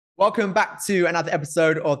Welcome back to another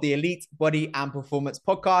episode of the Elite Body and Performance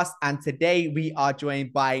Podcast. And today we are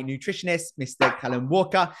joined by nutritionist, Mr. Callum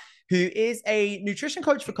Walker, who is a nutrition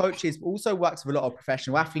coach for coaches, but also works with a lot of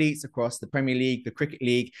professional athletes across the Premier League, the Cricket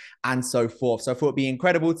League, and so forth. So I thought it'd be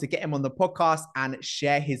incredible to get him on the podcast and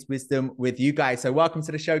share his wisdom with you guys. So welcome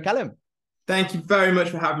to the show, Callum. Thank you very much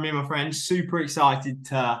for having me, my friend. Super excited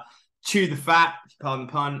to chew the fat, pardon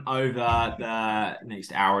the pun, over the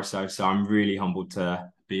next hour or so. So I'm really humbled to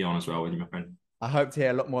be on as well with you, my friend. I hope to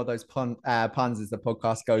hear a lot more of those puns as the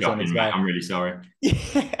podcast goes on as well. Mate, I'm really sorry.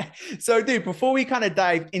 Yeah. So, dude, before we kind of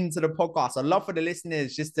dive into the podcast, I'd love for the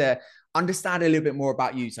listeners just to understand a little bit more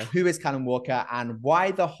about you. So, who is Callum Walker and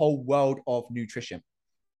why the whole world of nutrition?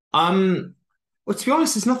 Well, to be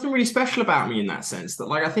honest, there's nothing really special about me in that sense. That,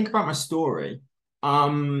 like, I think about my story.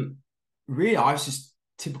 Really, I was just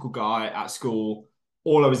a typical guy at school.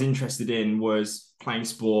 All I was interested in was playing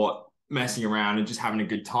sport, messing around, and just having a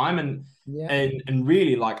good time. And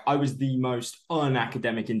really, like, I was the most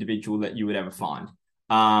unacademic individual that you would ever find.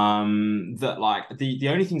 That like the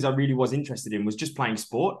only things I really was interested in was just playing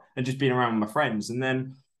sport and just being around with my friends. And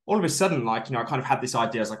then all of a sudden, like, I kind of had this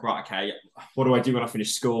idea. I was like, right, okay, what do I do when I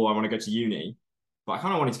finish school? I want to go to uni. But I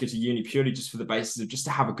kind of wanted to go to uni purely just for the basis of just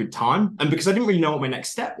to have a good time. And because I didn't really know what my next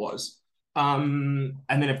step was. And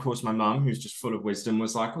then, of course, my mum, who's just full of wisdom,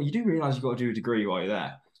 was like, well, you do realize you've got to do a degree while you're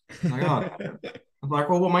there. Like, oh. I'm like,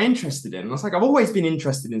 well, what am I interested in? And I was like, I've always been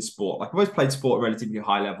interested in sport. Like, I've always played sport at a relatively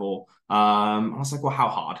high level. I was like, well, how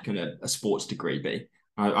hard can a sports degree be?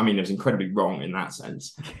 I mean, it was incredibly wrong in that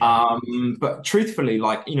sense. But truthfully,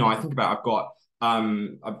 like, I think about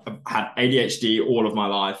I've had ADHD all of my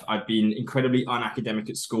life. I've been incredibly unacademic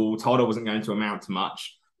at school, told I wasn't going to amount to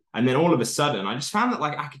much. And then all of a sudden, I just found that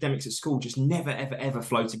like academics at school just never, ever, ever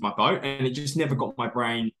floated my boat. And it just never got my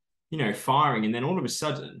brain, firing. And then all of a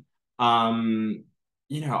sudden, I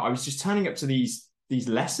was just turning up to these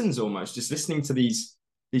lessons almost, just listening to these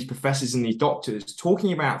professors and these doctors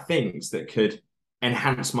talking about things that could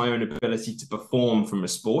enhance my own ability to perform from a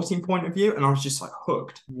sporting point of view. And I was just like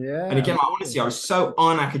hooked. Yeah. And again, honestly, I was so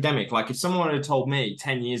unacademic. Like if someone had told me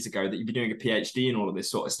 10 years ago that you'd be doing a PhD and all of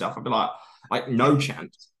this sort of stuff, I'd be like no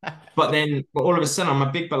chance. But all of a sudden, I'm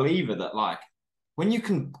a big believer that like when you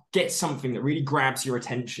can get something that really grabs your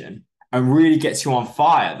attention and really gets you on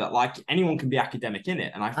fire, that like anyone can be academic in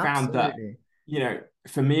it. And I found that,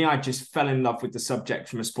 for me, I just fell in love with the subject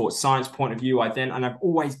from a sports science point of view. And I've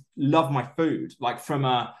always loved my food, like from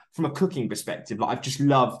a cooking perspective. Like I've just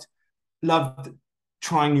loved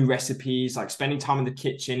trying new recipes, like spending time in the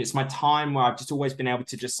kitchen. It's my time where I've just always been able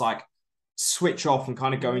to just like switch off and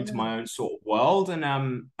kind of go into my own sort of world. And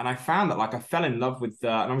I found that like I fell in love with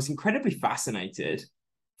and I was incredibly fascinated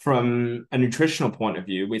from a nutritional point of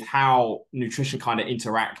view with how nutrition kind of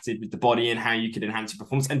interacted with the body and how you could enhance your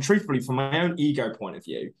performance. And truthfully, from my own ego point of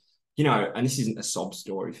view, and this isn't a sob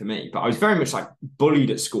story for me, but I was very much like bullied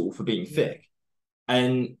at school for being thick.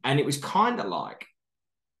 And it was kind of like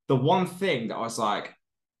the one thing that I was like,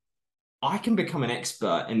 I can become an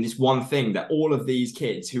expert in this one thing that all of these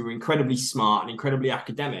kids who are incredibly smart and incredibly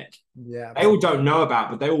academic, they all don't know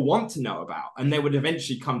about, but they all want to know about, and they would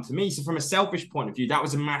eventually come to me. So from a selfish point of view, that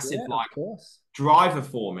was a massive driver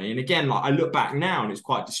for me. And again, like I look back now and it's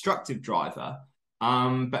quite a destructive driver.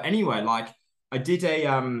 But anyway, like I did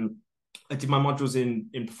my modules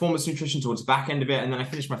in performance nutrition towards the back end of it. And then I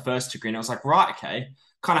finished my first degree and I was like, right, okay,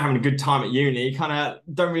 kind of having a good time at uni, kind of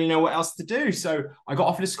don't really know what else to do. So I got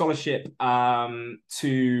offered a scholarship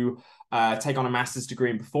to take on a master's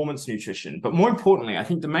degree in performance nutrition. But more importantly, I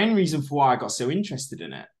think the main reason for why I got so interested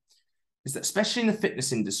in it is that especially in the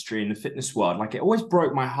fitness industry, in the fitness world, like it always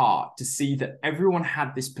broke my heart to see that everyone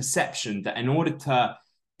had this perception that in order to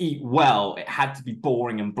eat well, it had to be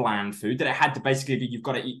boring and bland food, that it had to basically be, you've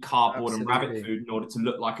got to eat cardboard and rabbit food in order to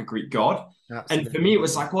look like a Greek god. And for me, it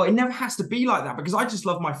was like, well, it never has to be like that because I just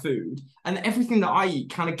love my food and everything that I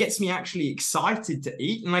eat kind of gets me actually excited to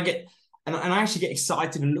eat. And I actually get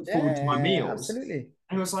excited and look forward to my meals. Absolutely.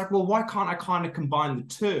 And it was like, well, why can't I kind of combine the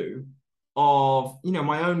two of,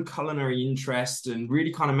 my own culinary interest and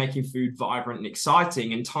really kind of making food vibrant and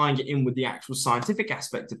exciting and tying it in with the actual scientific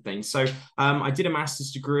aspect of things. So I did a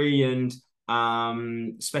master's degree and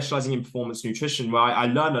specializing in performance nutrition, where I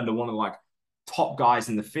learned under one of the like top guys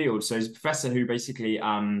in the field. So he's a professor who basically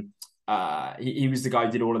he was the guy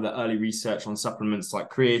who did all of the early research on supplements like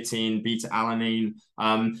creatine, beta-alanine.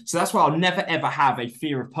 So that's why I'll never, ever have a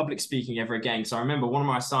fear of public speaking ever again. So I remember one of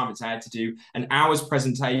my assignments, I had to do an hour's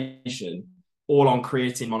presentation all on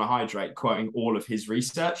creatine monohydrate, quoting all of his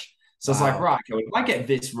research. So it's like, right, okay, well, if I get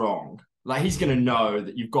this wrong, like he's going to know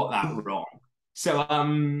that you've got that wrong. So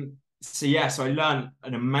so I learned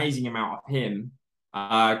an amazing amount of him.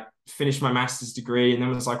 Finished my master's degree, and then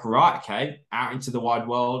was like, right, okay, out into the wide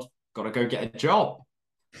world, got to go get a job.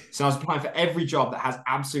 So I was applying for every job that has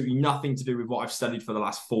absolutely nothing to do with what I've studied for the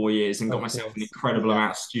last 4 years and got Of myself an course. incredible Yeah.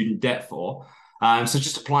 amount of student debt for. So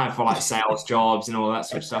just applying for like sales jobs and all that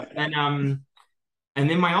sort of stuff. And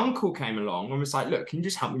then my uncle came along and was like, look, can you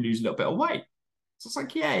just help me lose a little bit of weight? So it's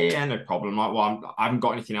like, yeah, no problem. Like, well, I haven't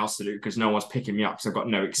got anything else to do because no one's picking me up because I've got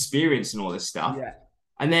no experience in all this stuff. Yeah.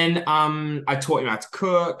 And then I taught him how to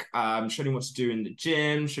cook, showed him what to do in the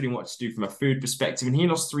gym, showed him what to do from a food perspective, and he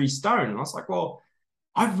lost 3 stone. And I was like, well,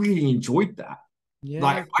 I really enjoyed that. Yeah,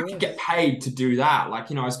 Like, of I could get course. paid to do that.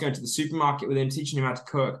 Like, I was going to the supermarket with him, teaching him how to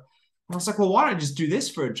cook. And I was like, well, why don't I just do this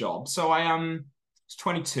for a job? So I was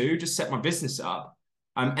 22, just set my business up.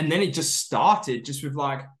 And then it just started just with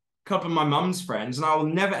like a couple of my mum's friends. And I will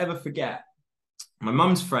never ever forget my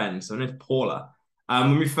mum's friend, so her name's Paula.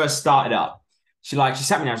 When we first started up, she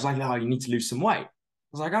sat me down. She's like, "Oh, you need to lose some weight." I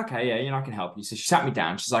was like, "Okay, yeah, I can help you." So she sat me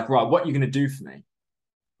down. She's like, "Right, what are you going to do for me?" I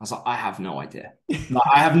was like, "I have no idea. Like,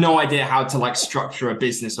 I have no idea how to like structure a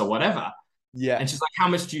business or whatever." Yeah. And she's like, "How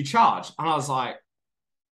much do you charge?" And I was like,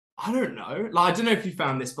 "I don't know. Like, I don't know if you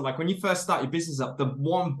found this, but like when you first start your business up, the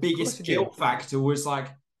one Of course biggest you do. guilt factor was like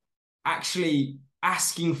actually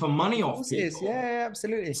asking for money Of off course it is. Yeah, people." yeah,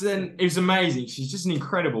 absolutely. So then it was amazing. She's just an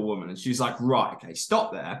incredible woman. And she was like, right, okay,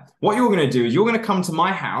 stop there. What you're going to do is you're going to come to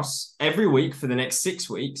my house every week for the next 6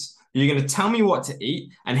 weeks. You're going to tell me what to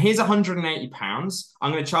eat. And here's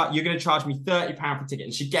 £180. You're going to charge me £30 per ticket.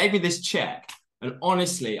 And she gave me this check. And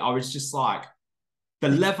honestly, I was just like, the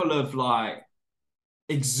level of like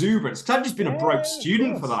exuberance. Because I've just been a broke Yeah, of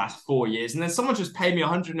student for the course. last 4 years. And then someone just paid me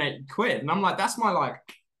 180 quid. And I'm like, that's my like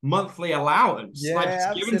monthly allowance, like Yeah,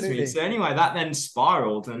 just given to me. absolutely. So anyway, that then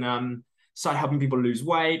spiraled and started helping people lose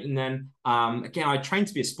weight. And then again, I trained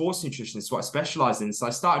to be a sports nutritionist, what I specialized in. So I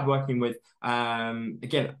started working with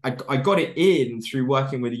again, I got it in through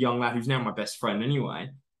working with a young lad who's now my best friend anyway.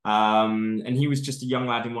 And he was just a young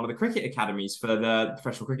lad in one of the cricket academies for the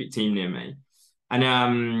professional cricket team near me. And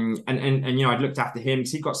I'd looked after him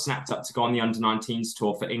because he got snapped up to go on the under-19s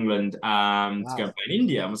tour for England to go Wow. and play in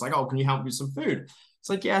India. And was like, oh, can you help me with some food? It's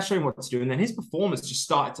like, yeah, I'll show him what to do. And then his performance just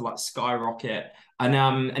started to like skyrocket. And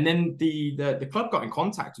then the club got in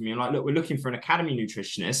contact with me and like, look, we're looking for an academy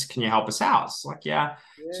nutritionist. Can you help us out? It's like, yeah.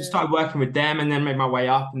 So I Yeah. started working with them and then made my way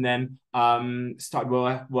up and then started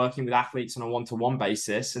working with athletes on a one-to-one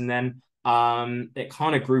basis. And then it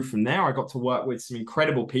kind of grew from there. I got to work with some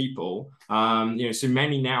incredible people. So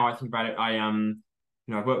mainly now I think about it,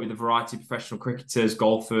 I've worked with a variety of professional cricketers,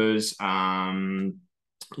 golfers,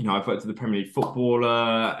 I've worked with a Premier League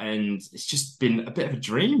footballer, and it's just been a bit of a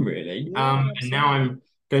dream, really. Yeah, And now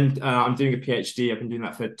absolutely. I'm doing a PhD. I've been doing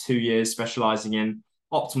that for 2 years, specializing in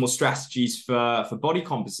optimal strategies for body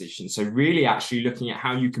composition. So really, actually looking at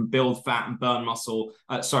how you can build fat and burn muscle.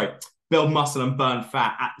 Build muscle and burn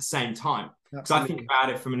fat at the same time. Because I think Absolutely. about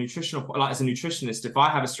it from a nutritional, like as a nutritionist, if I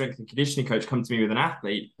have a strength and conditioning coach come to me with an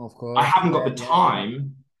athlete, Of I course. haven't got Yeah, the yeah, yeah.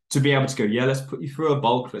 time to be able to go, yeah, let's put you through a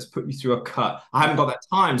bulk, let's put you through a cut. I haven't got that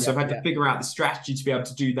time. So Yeah, I've had to yeah. figure out the strategy to be able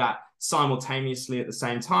to do that simultaneously at the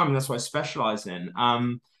same time. And that's what I specialize in.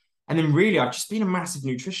 And then really, I've just been a massive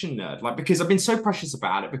nutrition nerd, like because I've been so precious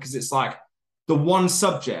about it because it's like the one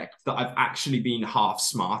subject that I've actually been half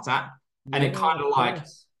smart at. And it Yeah, kind of of like,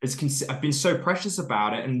 course. I've been so precious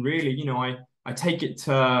about it. And really, I take it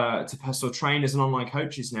to personal trainers and online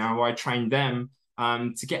coaches now where I train them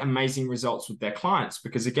to get amazing results with their clients.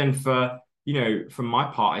 Because again, from my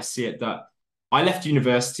part, I see it that I left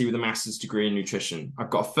university with a master's degree in nutrition. I've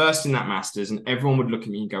got a first in that master's, and everyone would look at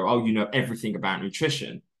me and go, "Oh, you know everything about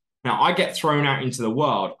nutrition." Now I get thrown out into the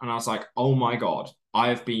world, and I was like, "Oh my God, I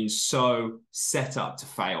have been so set up to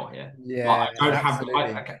fail here. Like Yeah, I don't have,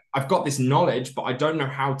 absolutely. okay, I've got this knowledge, but I don't know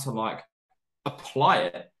how to like apply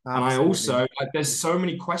it." And I also Absolutely. like there's so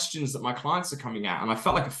many questions that my clients are coming at, and I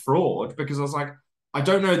felt like a fraud because I was like, I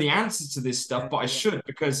don't know the answer to this Yeah, stuff, but I yeah. should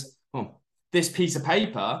because this piece of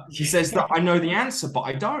paper says that I know the answer, but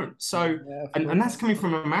I don't. So, Yeah, of and that's course. coming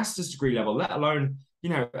from a master's degree level, let alone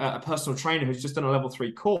a personal trainer who's just done a level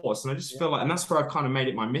 3 course. And I just Yeah, feel like, and that's where I've kind of made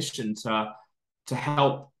it my mission to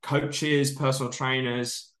help coaches, personal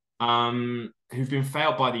trainers, who've been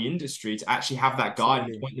failed by the industry to actually have that guide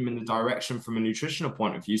and absolutely. point them in the direction from a nutritional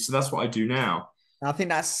point of view. So that's what I do now. And I think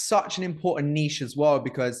that's such an important niche as well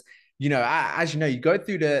because as you know, you go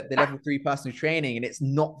through the level 3 personal training and it's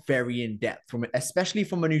not very in depth especially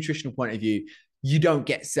from a nutritional point of view. You don't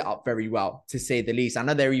get set up very well, to say the least. I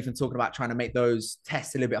know they're even talking about trying to make those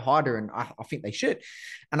tests a little bit harder, and I think they should.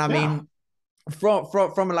 And I Yeah. mean,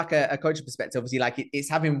 from like a coaching perspective, obviously, like it's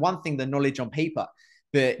having one thing, the knowledge on paper,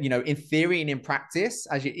 but in theory and in practice,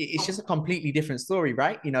 it's just a completely different story,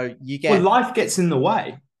 right? You Well, get life gets in the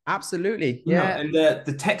way. absolutely, yeah, And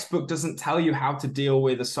the textbook doesn't tell you how to deal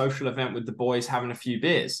with a social event with the boys having a few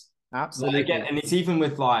beers. Like, again, absolutely, and it's even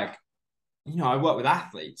with like, I work with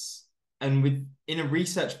athletes, and in a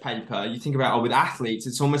research paper, you think about, with athletes,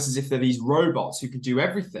 it's almost as if they're these robots who can do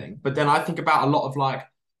everything. But then I think about a lot of, like,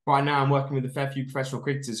 right now I'm working with a fair few professional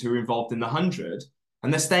cricketers who are involved in the 100,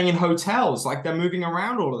 and they're staying in hotels, like they're moving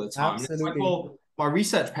around all of the time. And it's like, absolutely. well, my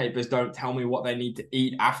research papers don't tell me what they need to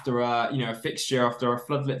eat after a fixture, after a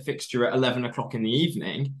floodlit fixture at 11 o'clock in the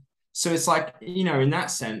evening. So it's like, in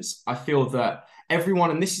that sense, I feel that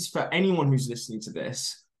everyone, and this is for anyone who's listening to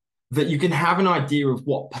this, that you can have an idea of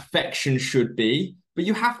what perfection should be, but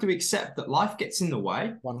you have to accept that life gets in the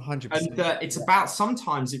way. And 100%. that it's about,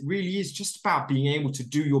 sometimes it really is just about being able to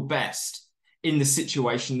do your best in the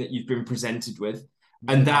situation that you've been presented with.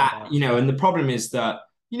 And No that, doubt. and the problem is that,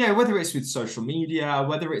 whether it's with social media,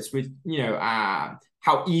 whether it's with,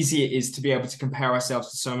 how easy it is to be able to compare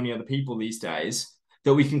ourselves to so many other people these days,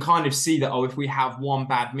 that we can kind of see that, oh, if we have one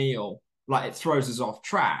bad meal, like, it throws us off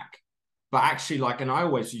track. But actually, like, and I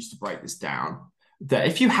always used to break this down, that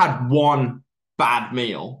if you had one bad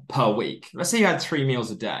meal per week, let's say you had 3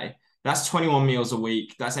 meals a day, that's 21 meals a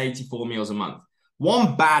week, that's 84 meals a month.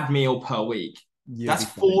 One bad meal per week, You'll that's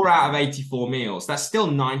be fine. 4 out of 84 meals. That's still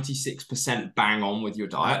 96% bang on with your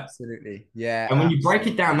diet. Absolutely. Yeah, And when you break it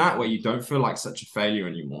absolutely. down that way, you don't feel like such a failure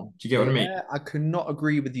anymore. Do you get what I mean? Yeah, I could not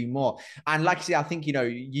agree with you more. And like I say, I think,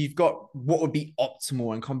 you've got what would be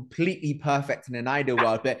optimal and completely perfect in an ideal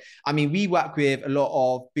world. But I mean, we work with a lot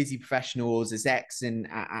of busy professionals, execs and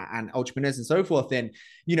entrepreneurs and so forth. And,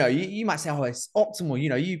 you might say, oh, it's optimal.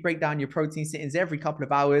 You break down your protein sittings every couple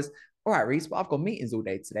of hours. All right, Reese, but I've got meetings all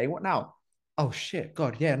day today. What now? Oh shit,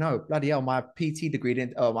 God, yeah, no, bloody hell, my PT degree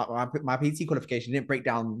didn't, my PT qualification didn't break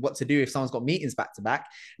down what to do if someone's got meetings back to back.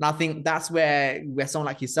 And I think that's where someone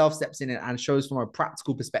like yourself steps in and shows from a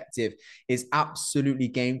practical perspective is absolutely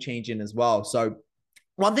game changing as well. So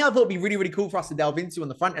one thing I thought would be really, really cool for us to delve into on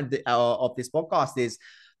the front end of this podcast is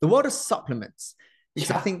the world of supplements.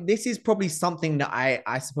 Because I Yeah. think this is probably something that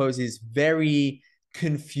I suppose is very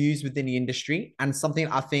confused within the industry, and something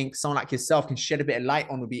I think someone like yourself can shed a bit of light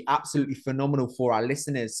on would be absolutely phenomenal for our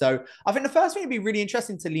listeners. So I think the first thing would be really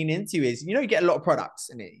interesting to lean into is, you get a lot of products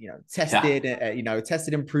and Yeah. tested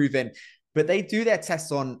and proven, but they do their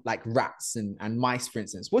tests on like rats and mice, for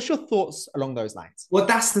instance. What's your thoughts along those lines? Well,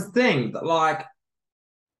 that's the thing, that, like,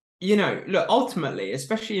 look, ultimately,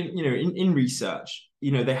 especially in research,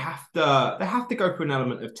 they have to go through an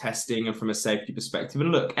element of testing and from a safety perspective.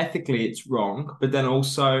 And look, ethically, it's wrong, but then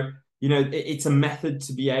also, it's a method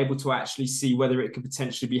to be able to actually see whether it could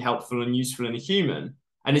potentially be helpful and useful in a human.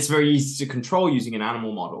 And it's very easy to control using an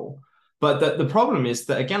animal model. But the problem is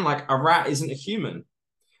that, again, like, a rat isn't a human.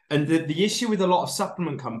 And the issue with a lot of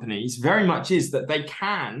supplement companies very much is that they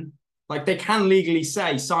can legally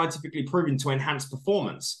say scientifically proven to enhance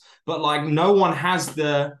performance, but like, no one has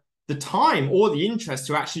the time or the interest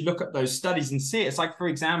to actually look at those studies and see it. It's like, for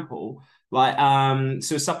example, like,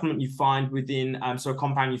 so a supplement you find within, so a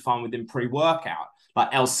compound you find within pre-workout, like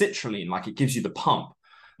L-citrulline, like, it gives you the pump,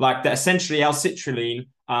 like, that essentially L-citrulline,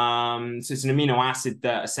 so it's an amino acid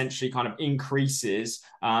that essentially kind of increases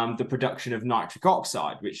the production of nitric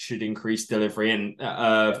oxide, which should increase delivery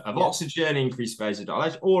of Yeah. oxygen, increase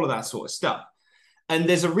vasodilation, all of that sort of stuff. And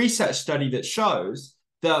there's a research study that shows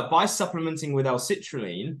that by supplementing with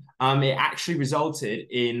L-citrulline, it actually resulted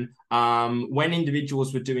in, when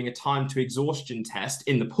individuals were doing a time to exhaustion test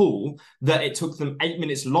in the pool, that it took them 8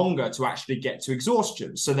 minutes longer to actually get to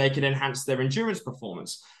exhaustion so they could enhance their endurance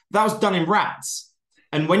performance. That was done in rats.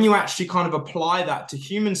 And when you actually kind of apply that to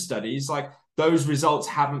human studies, like, those results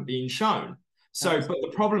haven't been shown. So, but the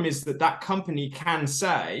Absolutely. problem is that company can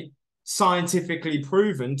say scientifically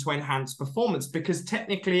proven to enhance performance, because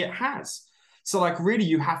technically it has. So, like, really,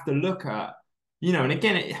 you have to look at, and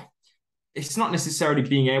again, it's not necessarily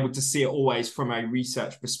being able to see it always from a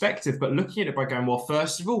research perspective, but looking at it by going, well,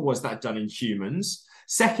 first of all, was that done in humans?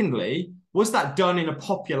 Secondly, was that done in a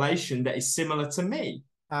population that is similar to me?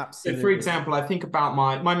 So, for Absolutely. example, I think about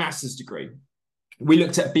my master's degree. We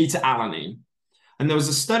looked at beta alanine. And there was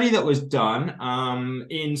a study that was done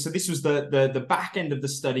so this was the back end of the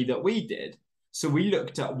study that we did. So we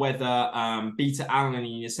looked at whether beta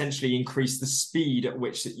alanine essentially increased the speed at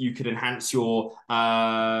which that you could enhance your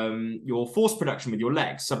force production with your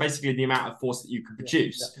legs. So basically the amount of force that you could Yeah. Yeah.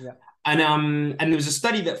 produce. Yeah. And there was a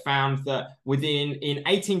study that found that in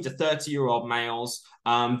 18 to 30-year-old males,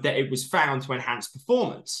 that it was found to enhance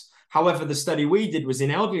performance. However, the study we did was in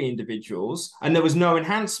elderly individuals and there was no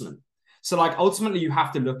enhancement. So like ultimately you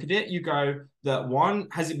have to look at it. You go that one,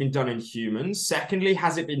 has it been done in humans? Secondly,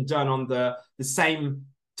 has it been done on the same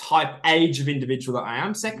type age of individual that I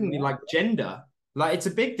am? Secondly, like gender, like it's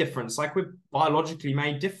a big difference. Like we're biologically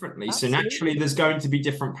made differently. Absolutely. So naturally there's going to be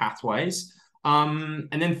different pathways. And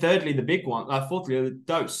then thirdly, the big one, fourthly, the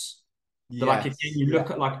dose. Yes. Like again, you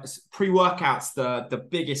look at like pre-workouts, the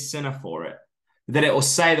biggest sinner for it. That it will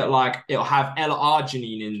say that like it'll have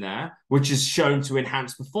L-arginine in there, which is shown to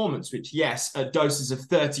enhance performance, which yes, at doses of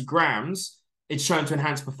 30 grams, it's shown to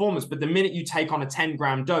enhance performance. But the minute you take on a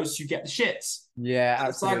 10-gram dose, you get the shits. Yeah, absolutely.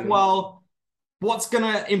 It's like, well, what's going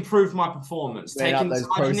to improve my performance? Taking this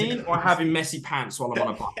arginine or having messy pants while I'm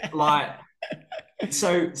on a bike? Like,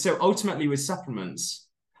 so ultimately with supplements,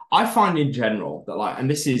 I find in general that like, and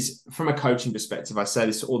this is from a coaching perspective, I say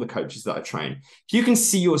this to all the coaches that I train. If you can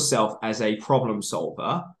see yourself as a problem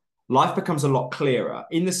solver, life becomes a lot clearer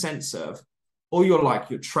in the sense of all your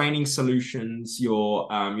training solutions, your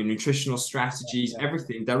nutritional strategies,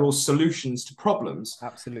 everything, they're all solutions to problems.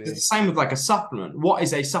 Absolutely. It's the same with like a supplement. What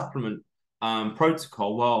is a supplement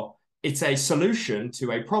protocol? Well, it's a solution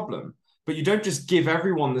to a problem, but you don't just give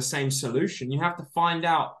everyone the same solution. You have to find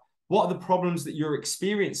out what are the problems that you're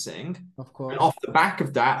experiencing? Of course. And off the back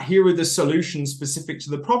of that, here are the solutions specific to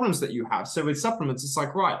the problems that you have. So with supplements, it's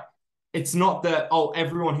like, right, it's not that, oh,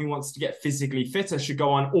 everyone who wants to get physically fitter should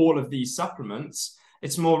go on all of these supplements.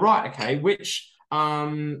 It's more, right, okay, which,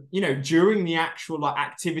 during the actual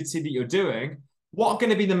activity that you're doing, what are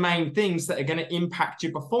going to be the main things that are going to impact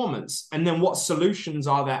your performance? And then what solutions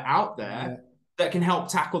are there out there that can help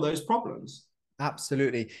tackle those problems?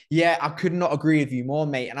 Absolutely. Yeah, I could not agree with you more,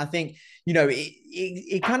 mate. And I think,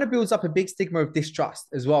 it kind of builds up a big stigma of distrust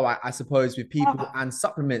as well, I suppose, with people and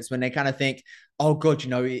supplements when they kind of think, oh God,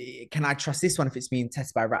 can I trust this one if it's being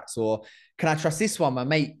tested by rats? Or can I trust this one? My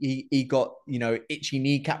mate, he got, itchy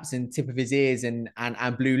kneecaps and tip of his ears and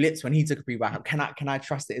blue lips when he took a pre-workout. Can I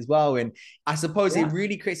trust it as well? And I suppose it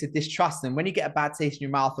really creates a distrust. And when you get a bad taste in your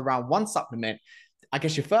mouth around one supplement, I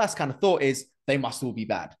guess your first kind of thought is they must all be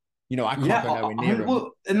bad. I can't go nowhere near them.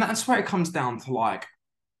 Well, and that's where it comes down to like,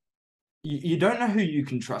 you don't know who you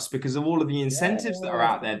can trust because of all of the incentives that are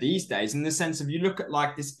out there these days. In the sense of you look at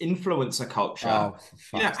like this influencer culture,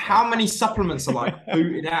 how many supplements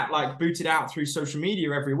are booted out through social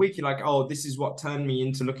media every week. You're like, oh, this is what turned me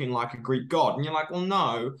into looking like a Greek god, and you're like, well,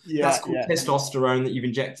 no, that's called testosterone that you've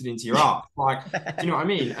injected into your art. Like, do you know what I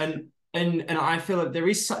mean? And I feel that there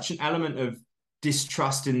is such an element of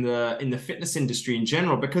distrust in the fitness industry in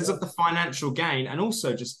general because of the financial gain and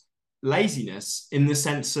also just laziness in the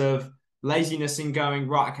sense of laziness in going,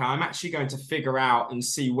 right, okay, I'm actually going to figure out and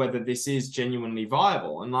see whether this is genuinely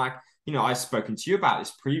viable. And I've spoken to you about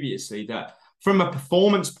this previously, that from a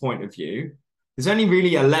performance point of view, there's only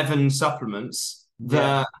really 11 supplements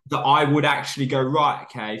that I would actually go, right,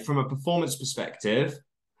 okay, from a performance perspective,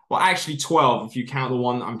 well, actually 12 if you count the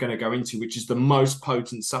one that I'm going to go into, which is the most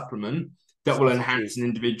potent supplement that will enhance an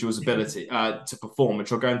individual's ability to perform,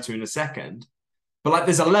 which I'll go into in a second. But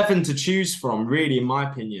there's 11 to choose from, really, in my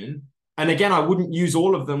opinion. And again, I wouldn't use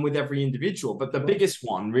all of them with every individual, but the biggest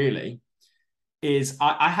one really is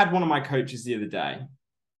I had one of my coaches the other day.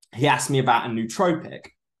 He asked me about a nootropic.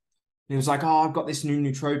 And he was like, oh, I've got this new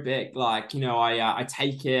nootropic. I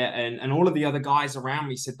take it. And all of the other guys around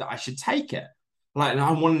me said that I should take it. And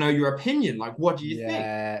I want to know your opinion. What do you think?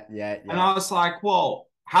 Yeah. And I was like, well,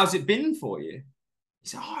 how's it been for you? He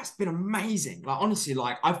said, oh, it's been amazing. Honestly,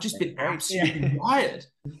 I've just been absolutely wired.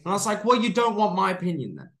 And I was like, well, you don't want my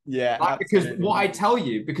opinion then. Yeah. Because what I tell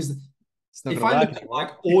you, because if I look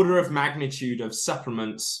at order of magnitude of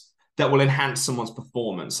supplements that will enhance someone's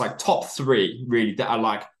performance, top 3 really that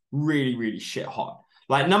are really, really shit hot.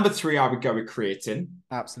 Number 3, I would go with creatine.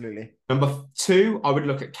 Absolutely. Number 2, I would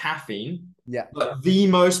look at caffeine. Yeah. But the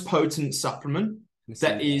most potent supplement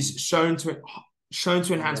that is shown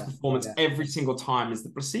to enhance performance every single time is the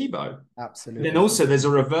placebo. Absolutely. And then also there's a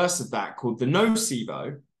reverse of that called the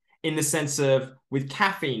nocebo, in the sense of with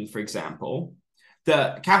caffeine, for example,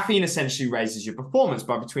 the caffeine essentially raises your performance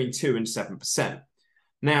by between 2 and 7%.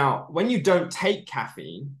 Now, when you don't take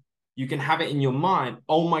caffeine, you can have it in your mind,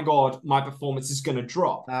 oh my God, my performance is going to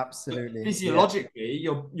drop. Absolutely. But physiologically,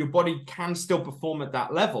 your body can still perform at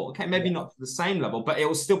that level. Okay, maybe not to the same level, but it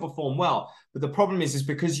will still perform well. But the problem is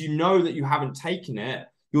because you know that you haven't taken it,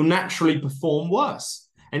 you'll naturally perform worse.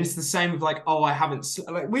 And it's the same with I haven't,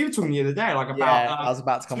 we were talking the other day, about I was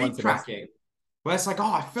about to come on sleep tracking. where it's like,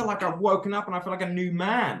 oh, I feel like I've woken up and I feel like a new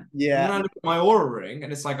man. And then Yeah. I look at my aura ring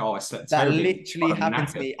and it's like, oh, I slept That terribly. literally I'm happened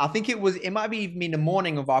to knackered. me. I think it might be even in the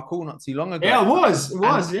morning of our call not too long ago. Yeah, it was. It And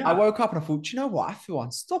was. I Yeah. woke up and I thought, you know what? I feel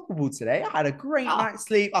unstoppable today. I had a great Ah, night's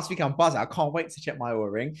sleep. I was thinking I'm buzzing. I can't wait to check my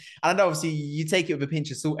Oura ring. And I know obviously you take it with a pinch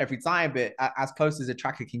of salt every time, but as close as a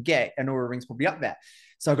tracker can get, an Oura ring's probably up there.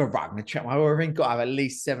 So I go, right, I'm going to check my Oura ring. Got to have at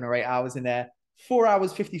least 7 or 8 hours in there. 4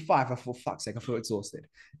 hours 55. I thought, fuck's sake, I feel exhausted.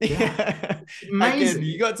 yeah. Again, Amazing.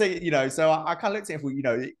 you got to take it, so I kind of looked at it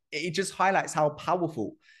for, it just highlights how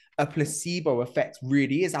powerful a placebo effect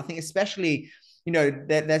really is. I think especially,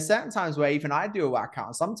 there's certain times where even I do a workout,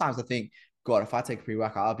 and sometimes I think, God, if I take a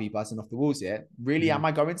pre-workout, I'll be buzzing off the walls here. Really, am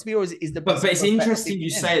I going to be, or is the But it's placebo effect interesting you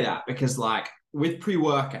kicking in? say that because like with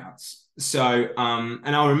pre-workouts, so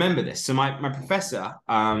and I'll remember this. So my professor,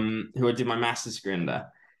 who I did my master's degree under,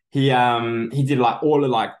 he did like all of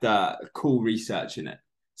like the cool research in it.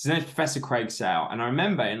 So his name's Professor Craig Sale. And I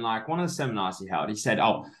remember in like one of the seminars he held, he said,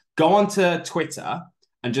 oh, go onto Twitter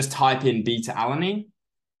and just type in beta alanine.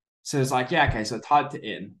 So it's like, yeah, okay. So I typed it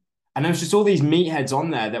in. And there was just all these meatheads on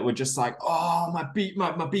there that were just like, oh, my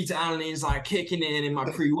beta alanine is like kicking in my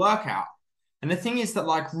pre-workout. And the thing is that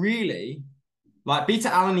like really, like beta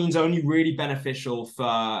alanine is only really beneficial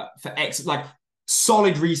like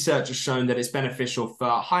solid research has shown that it's beneficial for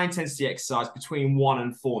high intensity exercise between 1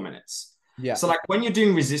 and 4 minutes. Yeah. So like when you're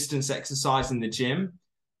doing resistance exercise in the gym,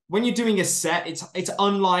 when you're doing a set, it's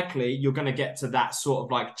unlikely you're going to get to that sort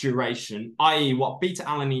of like duration, i.e. what beta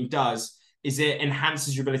alanine does is it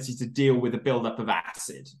enhances your ability to deal with the buildup of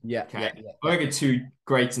acid. Yeah. Okay. Yeah. Yeah. I Yeah. won't get too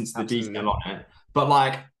great into the Absolutely. detail on it, but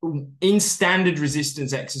like in standard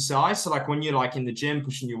resistance exercise, so like when you're like in the gym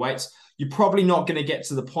pushing your weights, you're probably not going to get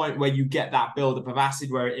to the point where you get that buildup of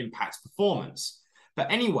acid where it impacts performance.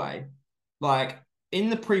 But anyway, like in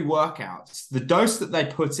the pre-workouts, the dose that they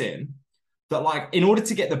put in, that like in order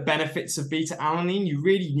to get the benefits of beta alanine, you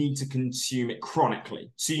really need to consume it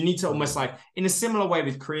chronically. So you need to almost like in a similar way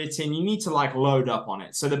with creatine, you need to like load up on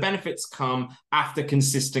it. So the benefits come after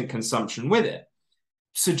consistent consumption with it.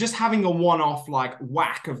 So just having a one-off like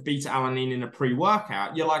whack of beta alanine in a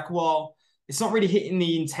pre-workout, you're like, well, it's not really hitting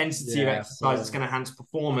the intensity of Yeah. exercise that's going to enhance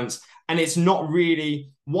performance. And it's not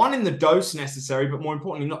really one in the dose necessary, but more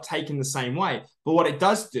importantly, not taken the same way. But what it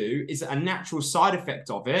does do is a natural side effect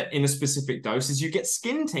of it in a specific dose is you get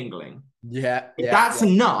skin tingling. Yeah. If Yeah. that's Yeah.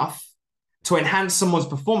 enough to enhance someone's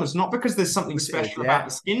performance, not because there's Of something course it is. special about Yeah.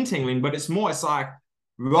 the skin tingling, but it's more, it's like,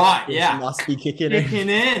 right, This yeah, must be kicking in. kicking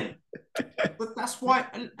in. But that's why,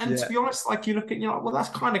 and to Yeah. be honest, like you look at, you're like, well, that's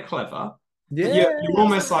kind of clever. But you're Yeah.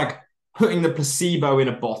 almost Absolutely. like putting the placebo in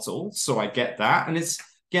a bottle. So I get that. And it's,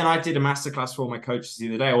 again, I did a masterclass for all my coaches the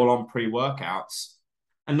other day, all on pre-workouts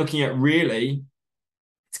and looking at really,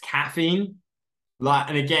 it's caffeine. Like,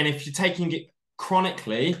 and again, if you're taking it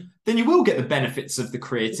chronically, then you will get the benefits of the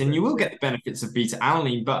creatine, you will get the benefits of beta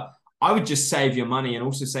alanine, but I would just save your money and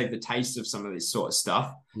also save the taste of some of this sort of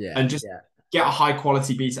stuff Yeah. and just Yeah. get a high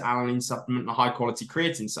quality beta alanine supplement and a high quality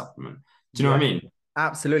creatine supplement. Do you know Yeah. what I mean?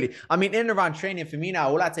 Absolutely. I mean, in and around training for me now,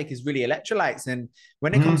 all I take is really electrolytes. And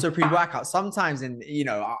when it comes Mm. to a pre-workout, sometimes, and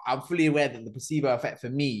I'm fully aware that the placebo effect for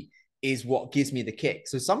me is what gives me the kick.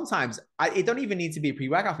 So sometimes it don't even need to be a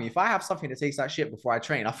pre-workout for me. If I have something that tastes like shit before I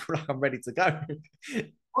train, I feel like I'm ready to go.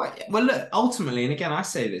 Well, look, ultimately, and again, I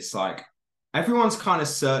say this like everyone's kind of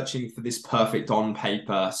searching for this perfect on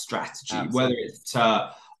paper strategy, whether Absolutely. it's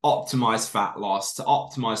to optimize fat loss, to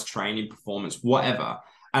optimize training performance, whatever.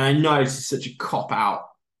 And I know this is such a cop out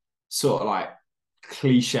sort of like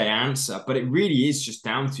cliche answer, but it really is just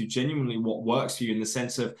down to genuinely what works for you in the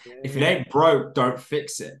sense of if it Yeah. ain't broke, don't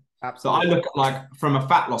fix it. But I Absolutely. look at like from a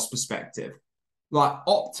fat loss perspective, like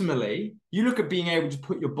optimally, you look at being able to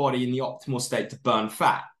put your body in the optimal state to burn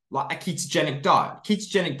fat, like a ketogenic diet.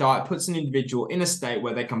 Ketogenic diet puts an individual in a state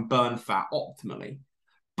where they can burn fat optimally.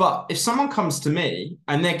 But if someone comes to me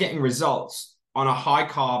and they're getting results on a high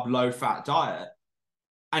carb, low fat diet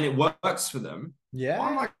and it works for them, well,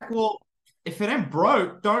 I'm Yeah. like, well, if it ain't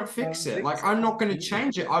broke, don't fix it. Like, Fix it. I'm not going to Absolutely.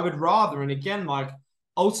 change it. I would rather, and again, like,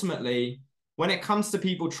 ultimately, when it comes to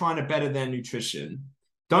people trying to better their nutrition,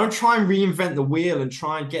 don't try and reinvent the wheel and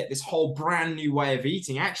try and get this whole brand new way of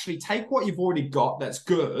eating. Actually, take what you've already got that's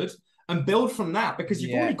good and build from that because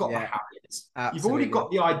you've already Yeah. got the Yeah. habits. You've already Absolutely.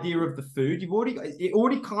 got the idea of the food. You've already got, it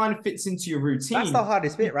already kind of fits into your That's the routine.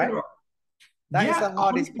 hardest bit, right? That is Yeah, the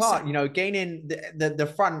hardest 100%. part, gaining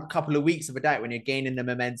the front couple of weeks of a diet when you're gaining the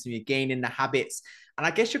momentum, you're gaining the habits. And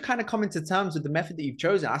I guess you're kind of coming to terms with the method that you've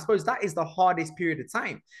chosen. I suppose that is the hardest period of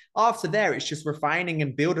time. After there, it's just refining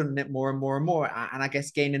and building it more and more and more. And I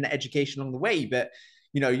guess gaining the education along the way. But,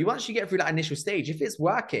 you once you get through that initial stage, if it's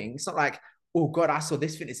working, it's not like, oh God, I saw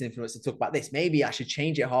this fitness influencer talk about this. Maybe I should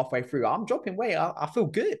change it halfway through. I'm dropping weight. I feel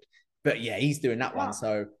good. But yeah, he's doing that one.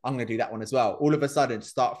 So I'm going to do that one as well. All of a sudden,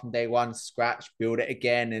 start from day one, scratch, build it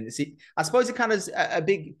again. And see, I suppose it kind of is a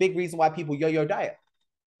big reason why people yo-yo diet.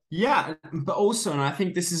 Yeah, but also, and I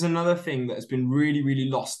think this is another thing that has been really, really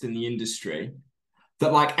lost in the industry,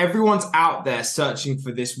 that like everyone's out there searching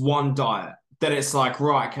for this one diet that it's like,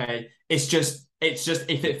 right, okay, it's just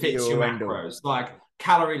if it fits your macros, like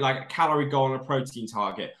a calorie goal and a protein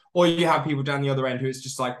target. Or you have people down the other end who it's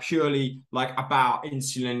just like purely like about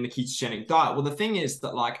insulin and the ketogenic diet. Well, the thing is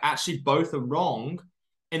that like actually both are wrong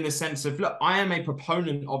in the sense of, look, I am a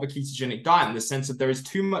proponent of a ketogenic diet in the sense that there is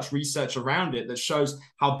too much research around it that shows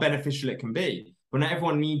how beneficial it can be. But not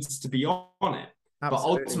everyone needs to be on it. Absolutely. But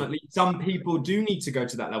ultimately, some people do need to go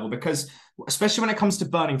to that level because, especially when it comes to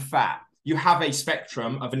burning fat, you have a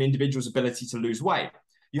spectrum of an individual's ability to lose weight.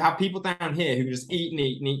 You have people down here who just eat,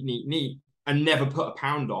 eat, and never put a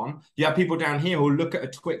pound on. You have people down here who look at a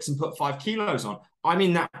Twix and put 5 kilos on. I'm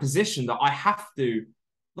in that position that I have to,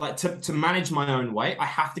 like, to manage my own weight, I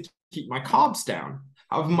have to keep my carbs down.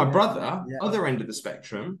 However, my brother, other end of the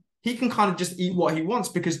spectrum, he can kind of just eat what he wants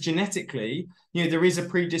because genetically, there is a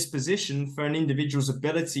predisposition for an individual's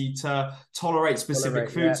ability to tolerate specific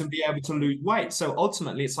foods and be able to lose weight. So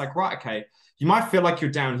ultimately, it's like, right, okay, you might feel like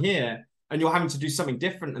you're down here and you're having to do something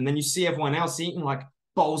different. And then you see everyone else eating like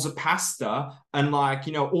bowls of pasta and like,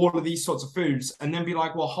 all of these sorts of foods and then be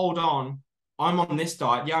like, well, hold on, I'm on this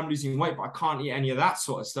diet. Yeah, I'm losing weight, but I can't eat any of that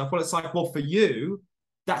sort of stuff. Well, it's like, well, for you,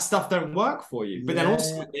 that stuff don't work for you. But then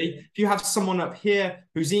ultimately, if you have someone up here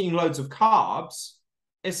who's eating loads of carbs,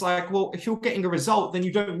 it's like, well, if you're getting a result, then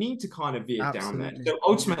you don't need to kind of veer down there. So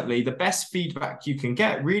ultimately, the best feedback you can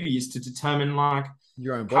get really is to determine like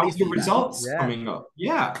your own body's results coming up.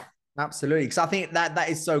 Yeah. Absolutely. Because I think that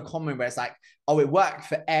is so common where it's like, oh, it worked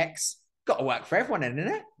for X, got to work for everyone, isn't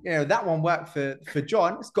it? That one worked for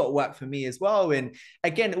John, it's got to work for me as well. And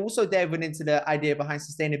again, also delving into the idea behind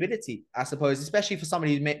sustainability, I suppose, especially for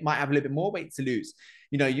somebody who might have a little bit more weight to lose.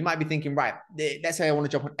 You might be thinking, right, let's say I want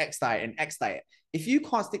to jump on X diet and X diet. If you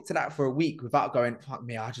can't stick to that for a week without going, fuck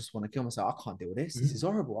me, I just want to kill myself. I can't deal with this. This is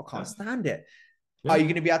horrible. I can't stand it. Are you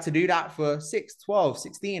going to be able to do that for 6, 12,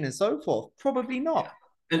 16 and so forth? Probably not.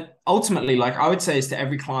 And ultimately, like I would say is to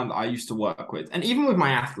every client that I used to work with, and even with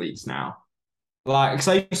my athletes now, like, because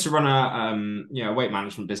I used to run a weight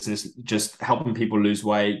management business, just helping people lose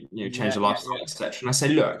weight, change their lifestyle, etc. And I say,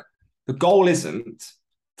 look, the goal isn't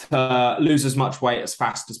to lose as much weight as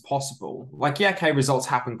fast as possible. Like, okay, results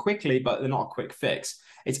happen quickly, but they're not a quick fix.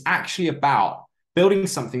 It's actually about building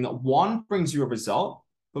something that, one, brings you a result,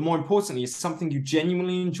 but more importantly, it's something you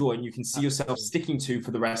genuinely enjoy and you can see yourself sticking to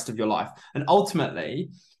for the rest of your life. And ultimately,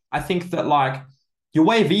 I think that like your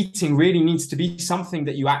way of eating really needs to be something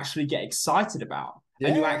that you actually get excited about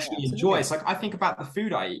and you actually enjoy. It's like, I think about the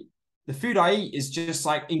food I eat. The food I eat is just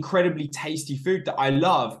like incredibly tasty food that I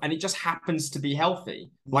love. And it just happens to be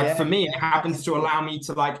healthy. Like for me, it happens to allow me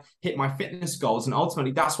to like hit my fitness goals. And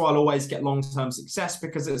ultimately that's why I'll always get long-term success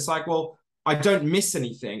because it's like, well, I don't miss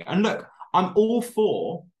anything. And look, I'm all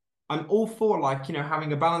for like,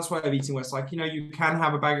 having a balanced way of eating where it's like, you can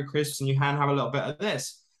have a bag of crisps and you can have a little bit of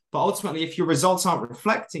this. But ultimately, if your results aren't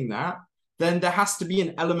reflecting that, then there has to be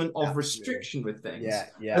an element of restriction with things.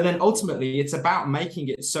 And then ultimately, it's about making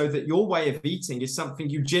it so that your way of eating is something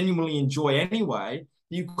you genuinely enjoy anyway.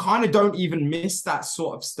 You kind of don't even miss that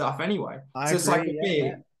sort of stuff anyway. It's like with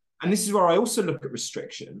me, and this is where I also look at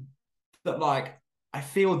restriction, that like, I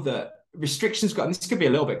feel that restrictions and this could be a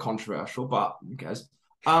little bit controversial, but who cares?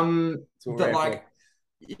 That like,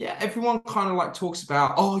 everyone kind of like talks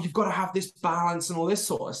about, oh, you've got to have this balance and all this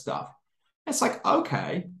sort of stuff. It's like,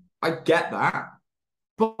 okay, I get that.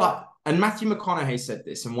 And Matthew McConaughey said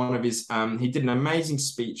this in one of his, he did an amazing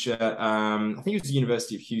speech at, I think it was the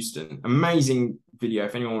University of Houston, amazing video.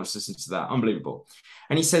 If anyone wants to listen to that, unbelievable.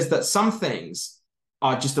 And he says that some things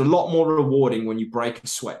are just a lot more rewarding when you break a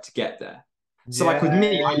sweat to get there. So like with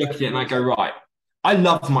me, I look at it and I go, right, I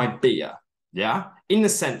love my beer. Yeah. In the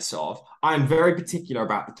sense of, I'm very particular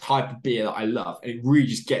about the type of beer that I love. And it really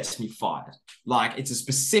just gets me fired. Like it's a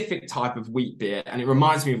specific type of wheat beer. And it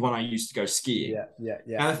reminds me of when I used to go skiing.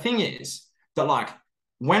 Now the thing is that like,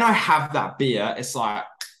 when I have that beer, it's like,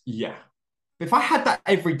 But if I had that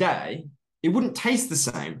every day, it wouldn't taste the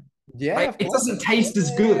same. Like, it doesn't taste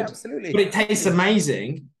as good, but it tastes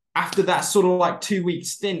amazing. After that sort of like 2-week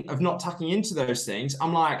stint of not tucking into those things,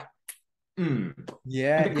 I'm like,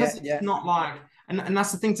 because it's not like, and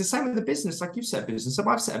that's the thing to say with the business, like you set a business up,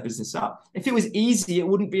 I've set a business up. If it was easy, it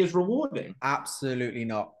wouldn't be as rewarding. Absolutely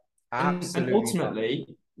not. And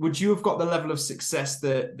ultimately, would you have got the level of success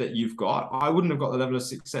that you've got? I wouldn't have got the level of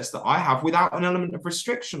success that I have without an element of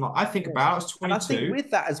restriction. Like I think about, I was And I think 22. with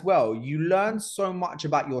that as well, you learn so much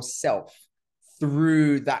about yourself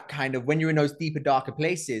through that kind of when you're in those deeper, darker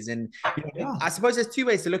places. And Yeah. I suppose there's two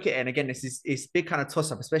ways to look at it. And again, this is it's big kind of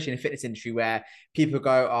toss up, especially in the fitness industry, where people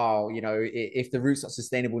go, "Oh, if the route's not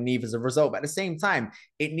sustainable, neither's a result." But at the same time,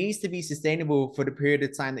 it needs to be sustainable for the period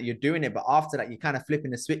of time that you're doing it. But after that, you're kind of flipping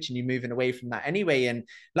the switch and you're moving away from that anyway. And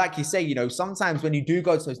like you say, sometimes when you do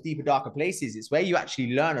go to those deeper, darker places, it's where you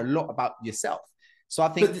actually learn a lot about yourself. So I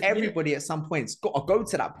think everybody at some point's got to go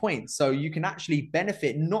to that point so you can actually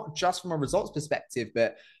benefit not just from a results perspective,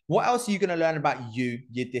 but what else are you going to learn about you,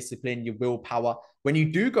 your discipline, your willpower when you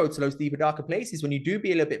do go to those deeper, darker places, when you do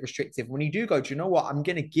be a little bit restrictive, when you do go, do you know what? I'm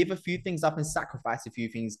going to give a few things up and sacrifice a few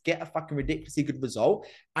things, get a fucking ridiculously good result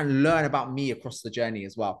and learn about me across the journey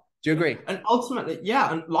as well. Do you agree? And ultimately,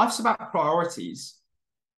 yeah, and life's about priorities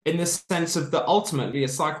in the sense of that ultimately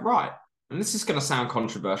it's like, right, and this is going to sound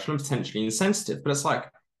controversial and potentially insensitive, but it's like,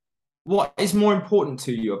 what is more important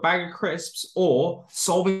to you, a bag of crisps or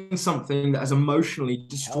solving something that has emotionally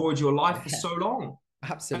destroyed your life for so long?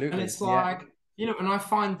 Absolutely. And it's like, and I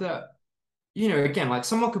find that, again, like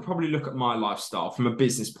someone could probably look at my lifestyle from a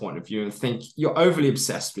business point of view and think you're overly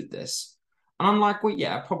obsessed with this. And I'm like, well,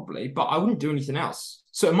 yeah, probably, but I wouldn't do anything else.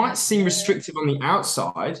 So it might seem restrictive on the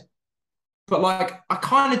outside, but like I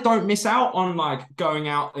kind of don't miss out on like going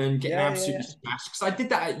out and getting absolutely smashed because I did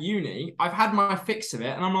that at uni. I've had my fix of it,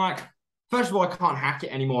 and I'm like, first of all, I can't hack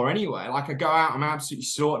it anymore anyway. Like I go out, I'm absolutely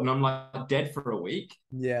short, and I'm like dead for a week.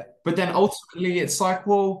 Yeah. But then ultimately, it's like,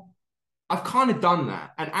 well, I've kind of done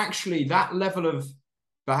that, and actually, that level of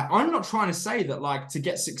that. I'm not trying to say that like to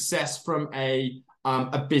get success from a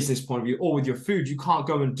business point of view or with your food, you can't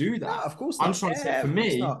go and do that. No, of course I'm not. trying to say for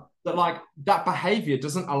me that like that behavior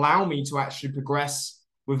doesn't allow me to actually progress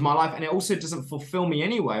with my life, and it also doesn't fulfill me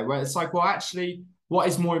anyway, where it's like, well, actually what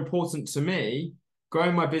is more important to me,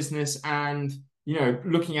 growing my business and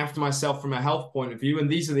looking after myself from a health point of view, and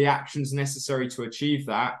these are the actions necessary to achieve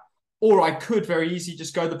that. Or I could very easily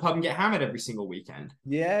just go to the pub and get hammered every single weekend.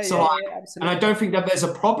 Absolutely. And I don't think that there's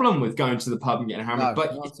a problem with going to the pub and getting hammered,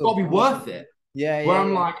 but it's got to be worth it. Where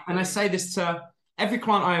I'm like, and I say this to every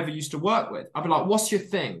client I ever used to work with, I'd be like, what's your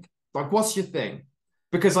thing? Like, what's your thing?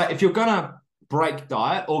 Because like, if you're going to break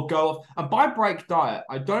diet or go off, and by break diet,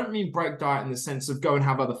 I don't mean break diet in the sense of go and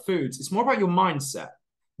have other foods. It's more about your mindset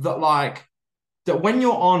that when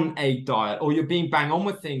you're on a diet or you're being bang on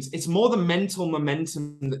with things, it's more the mental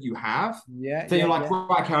momentum that you have. You're like,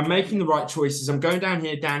 right, okay, I'm making the right choices. I'm going down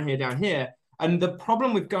here, down here, down here. And the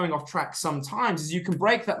problem with going off track sometimes is you can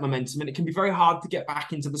break that momentum and it can be very hard to get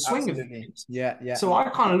back into the swing of things. So I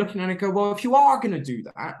kind of look at it and go, well, if you are going to do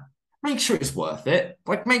that, make sure it's worth it.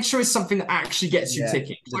 Like, make sure it's something that actually gets you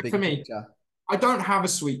ticking. Like for me, I don't have a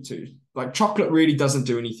sweet tooth. Like chocolate really doesn't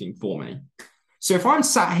do anything for me. So if I'm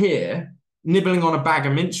sat here nibbling on a bag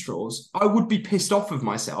of minstrels, I would be pissed off with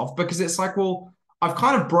myself because it's like, well, I've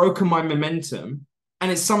kind of broken my momentum and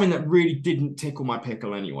it's something that really didn't tickle my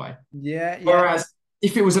pickle anyway. Whereas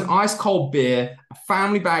if it was an ice cold beer, a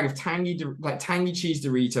family bag of tangy cheese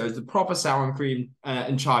Doritos, the proper sour and cream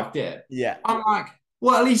and chive dip, I'm like,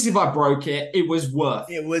 well, at least if I broke it, it was worth.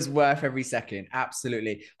 It was worth every second.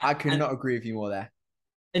 Absolutely. I could not agree with you more there.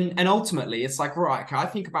 And ultimately, it's like, right, okay, I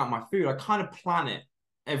think about my food. I kind of plan it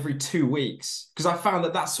every 2 weeks because I found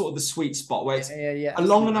that that's sort of the sweet spot where it's a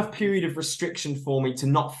long enough period of restriction for me to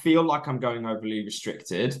not feel like I'm going overly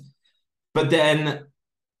restricted, but then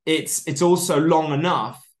it's also long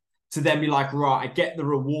enough to then be like, right, I get the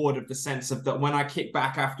reward of the sense of that when I kick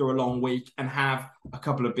back after a long week and have a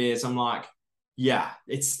couple of beers, I'm like, yeah,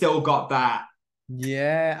 it's still got that.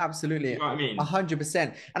 Yeah, absolutely. You know what I mean?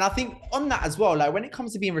 100%. And I think on that as well, like when it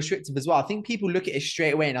comes to being restrictive as well, I think people look at it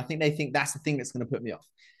straight away and I think they think that's the thing that's going to put me off,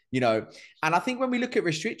 And I think when we look at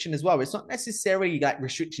restriction as well, it's not necessarily like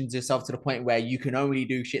restrictions yourself to the point where you can only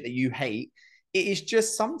do shit that you hate. It is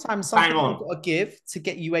just sometimes something you've got to give to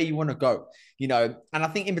get you where you want to go, And I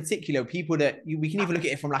think in particular, people we can even look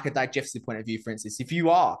at it from like a digestive point of view, for instance. If you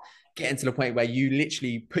are getting to the point where you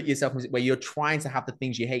literally put yourself where you're trying to have the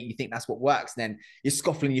things you hate, you think that's what works, then you're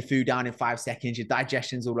scoffling your food down in 5 seconds, your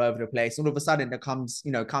digestion's all over the place. All of a sudden it becomes,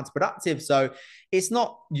 counterproductive. So it's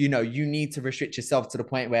not, you need to restrict yourself to the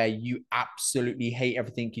point where you absolutely hate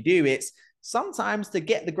everything you do. It's sometimes to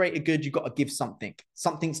get the greater good, you've got to give something.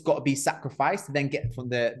 Something's got to be sacrificed to then get from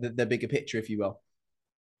the bigger picture, if you will.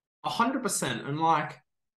 100%. And like,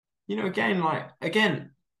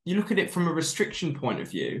 again, you look at it from a restriction point of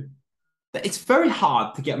view, that it's very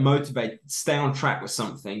hard to get motivated to stay on track with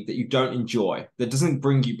something that you don't enjoy, that doesn't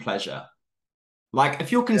bring you pleasure. Like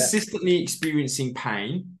if you're Yeah. consistently experiencing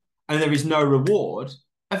pain and there is no reward,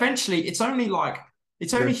 eventually it's You're only a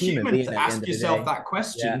human human being to at the end ask of the yourself day. that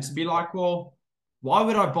question Yeah. to be like, well, why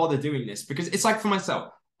would I bother doing this? Because it's like for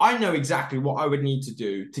myself, I know exactly what I would need to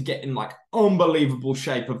do to get in like unbelievable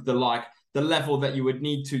shape of the level that you would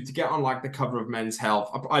need to get on like the cover of Men's Health.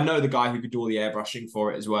 I know the guy who could do all the airbrushing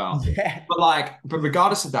for it as well. Yeah. But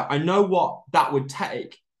regardless of that, I know what that would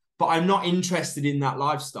take, but I'm not interested in that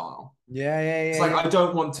lifestyle. Yeah, yeah, It's yeah, like yeah. I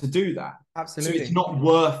don't want to do that. So it's Absolutely. not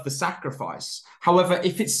worth the sacrifice. However,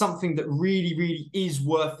 if it's something that really, really is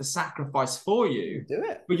worth the sacrifice for you, Do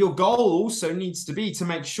it. but your goal also needs to be to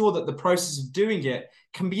make sure that the process of doing it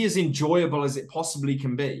can be as enjoyable as it possibly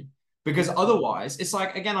can be. Because Yeah. otherwise, it's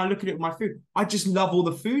like, again, I look at it with my food. I just love all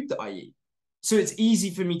the food that I eat. So it's easy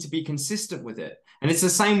for me to be consistent with it. And it's the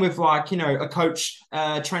same with like, a coach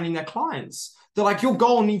training their clients. They're like, your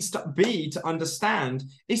goal needs to be to understand,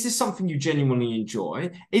 is this something you genuinely enjoy?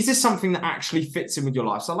 Is this something that actually fits in with your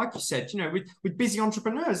life? So like you said, with busy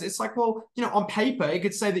entrepreneurs, it's like, well, on paper, it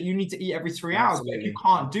could say that you need to eat every 3 hours, but if you Absolutely.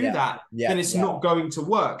 can't do Yeah. that, Yeah. then it's Yeah. not going to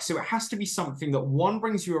work. So it has to be something that one,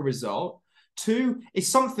 brings you a result. Two, is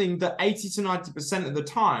something that 80 to 90% of the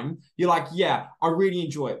time, you're like, yeah, I really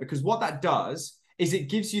enjoy it. Because what that does is it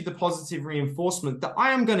gives you the positive reinforcement that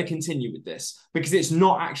I am going to continue with this because it's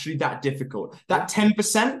not actually that difficult. Yeah. That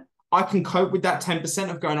 10%, I can cope with that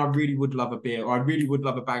 10% of going, I really would love a beer or I really would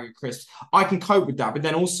love a bag of crisps. I can cope with that. But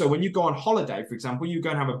then also when you go on holiday, for example, you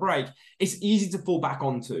go and have a break, it's easy to fall back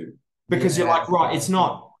onto because you're Yeah. like, right, it's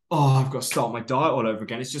not, oh, I've got to start my diet all over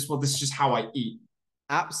again. It's just, well, this is just how I eat.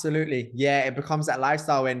 Absolutely. Yeah, it becomes that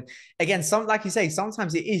lifestyle. And again, like you say,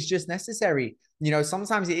 sometimes it is just necessary.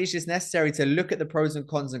 Sometimes it is just necessary to look at the pros and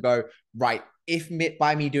cons and go, right, if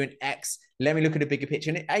by me doing X, let me look at the bigger picture.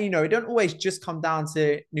 And it don't always just come down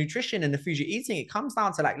to nutrition and the food you're eating. It comes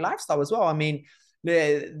down to like lifestyle as well. I mean,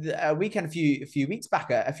 the weekend a few weeks back,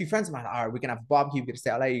 a few friends of mine, all right, we're gonna have a barbecue, we're gonna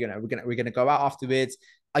stay LA, we're gonna go out afterwards.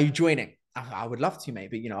 Are you joining? I would love to, mate.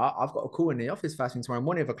 But I've got a call in the office first thing tomorrow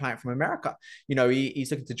morning of a client from America. He's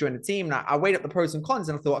looking to join the team. And I weighed up the pros and cons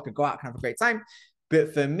and I thought I could go out and have a great time.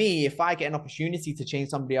 But for me, if I get an opportunity to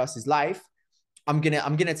change somebody else's life, I'm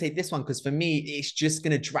gonna take this one because for me, it's just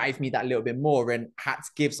gonna drive me that little bit more. And I had to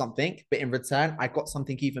give something, but in return, I got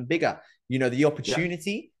something even bigger. The Yeah.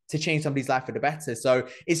 opportunity to change somebody's life for the better. So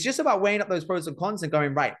it's just about weighing up those pros and cons and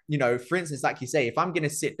going, right, for instance, like you say, if I'm gonna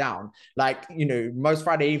sit down, like most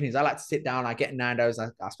Friday evenings, I like to sit down, I get Nando's, I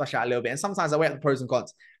splash out a little bit, and sometimes I weigh up the pros and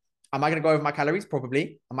cons. Am I going to go over my calories?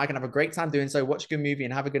 Probably. Am I going to have a great time doing so? Watch a good movie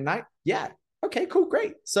and have a good night? Yeah. Okay, cool,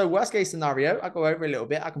 great. So worst case scenario, I go over a little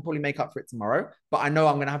bit. I can probably make up for it tomorrow, but I know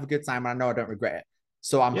I'm going to have a good time and I know I don't regret it.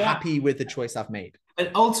 So I'm Yeah. happy with the choice I've made.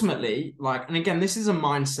 And ultimately, and again, this is a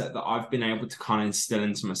mindset that I've been able to kind of instill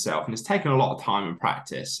into myself, and it's taken a lot of time and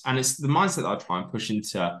practice. And it's the mindset that I try and push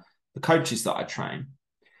into the coaches that I train.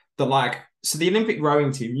 So the Olympic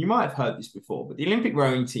rowing team, you might have heard this before, but the Olympic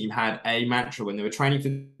rowing team had a mantra when they were training for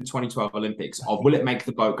the 2012 Olympics of, will it make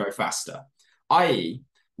the boat go faster? I.e.,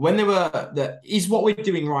 when they were, is what we're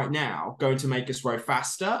doing right now going to make us row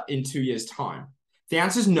faster in 2 years' time? The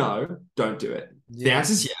answer is no, don't do it. Yeah. The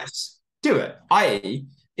answer is yes, do it. I.e.,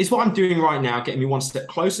 is what I'm doing right now getting me one step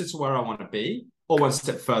closer to where I want to be or one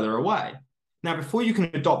step further away? Now, before you can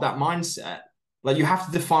adopt that mindset, you have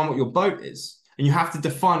to define what your boat is. And you have to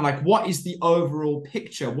define what is the overall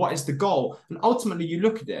picture? What is the goal? And ultimately you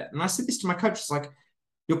look at it. And I said this to my coaches,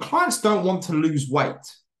 your clients don't want to lose weight.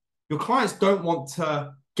 Your clients don't want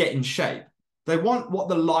to get in shape. They want what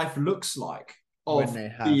the life looks like of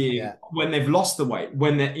when they've lost the weight,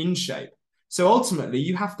 when they're in shape. So ultimately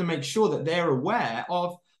you have to make sure that they're aware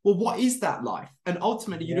of, well, what is that life? And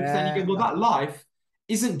ultimately you look at that and you go, well, that life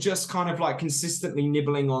isn't just kind of consistently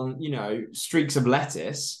nibbling on, streaks of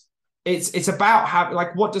lettuce. It's about how,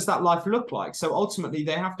 what does that life look like? So ultimately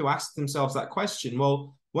they have to ask themselves that question.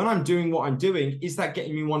 Well, when I'm doing what I'm doing, is that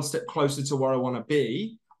getting me one step closer to where I want to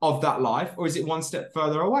be of that life? Or is it one step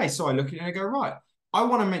further away? So I look at it and I go, right, I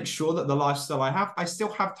want to make sure that the lifestyle I have, I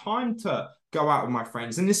still have time to go out with my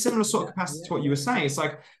friends. And this similar sort of capacity to what you were saying. It's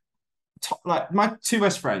like my two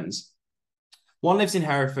best friends, one lives in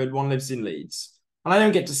Hereford, one lives in Leeds. And I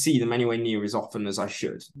don't get to see them anywhere near as often as I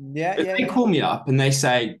should. They call me up and they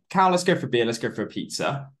say, Cal, let's go for a beer, let's go for a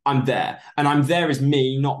pizza. I'm there. And I'm there as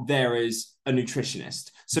me, not there as a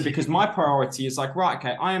nutritionist. So because my priority is right,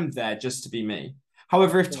 okay, I am there just to be me.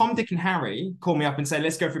 However, if Tom, Dick, and Harry call me up and say,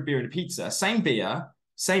 let's go for a beer and a pizza, same beer,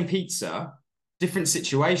 same pizza, different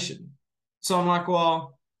situation. So I'm like,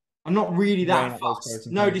 well, I'm not really that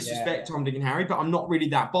fussed. No disrespect to Tom, Dick, and Harry, but I'm not really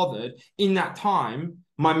that bothered in that time.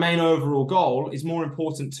 my main overall goal is more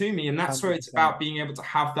important to me. And that's where it's 100%. about being able to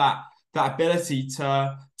have that ability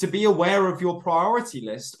to be aware of your priority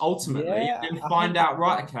list ultimately, Yeah, and find out,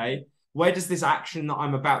 right, 100%. okay, where does this action that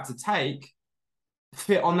I'm about to take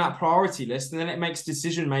fit on that priority list? And then it makes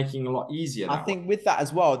decision making a lot easier I that way. think with that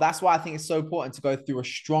as well, that's why I think it's so important to go through a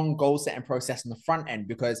strong goal setting process on the front end.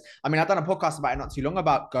 Because I mean, I've done a podcast about it not too long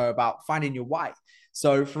ago about finding your why.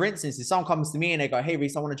 So, for instance, if someone comes to me and they go, "Hey,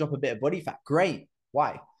 Reese, I want to drop a bit of body fat," great.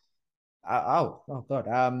 Why? Oh God.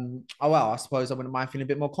 Oh well, I suppose I wouldn't mind feeling a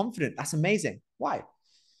bit more confident. That's amazing. Why?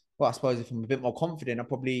 Well, I suppose if I'm a bit more confident, I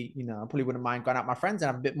probably wouldn't mind going out with my friends and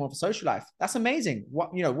have a bit more of a social life. That's amazing.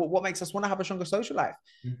 What makes us want to have a stronger social life?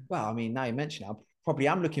 Well, I mean, now you mention it,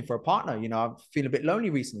 I'm looking for a partner. I'm feeling a bit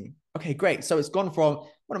lonely recently. Okay, great. So it's gone from I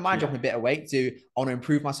wouldn't mind Yeah. dropping a bit of weight to I want to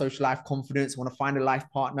improve my social life, confidence, I want to find a life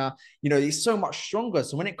partner. It's so much stronger.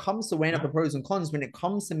 So when it comes to weighing up Yeah. the pros and cons, when it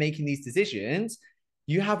comes to making these decisions,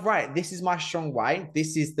 you have right. This is my strong why.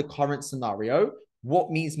 This is the current scenario.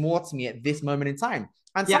 What means more to me at this moment in time?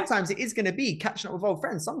 And Yeah. sometimes it is going to be catching up with old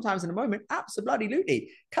friends. Sometimes in a moment,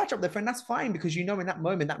 absolutely. Catch up with a friend, that's fine because in that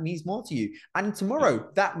moment that means more to you. And tomorrow,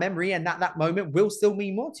 that memory and that moment will still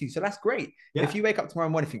mean more to you. So that's great. But if Yeah. you wake up tomorrow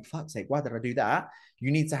morning and think, fuck's sake, why did I do that?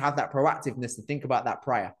 You need to have that proactiveness to think about that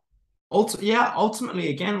prior. Ultimately,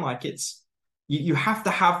 again, like you have to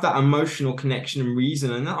have that emotional connection and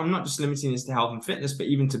reason. And I'm not just limiting this to health and fitness, but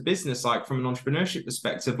even to business, like from an entrepreneurship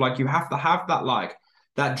perspective, like you have to have that, like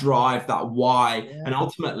that drive, that why. And Yeah.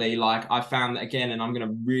 ultimately, like I found that again, and I'm going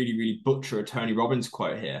to really, really butcher a Tony Robbins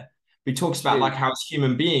quote here. He talks about like Shoot. how as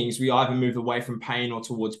human beings, we either move away from pain or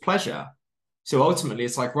towards pleasure. So ultimately,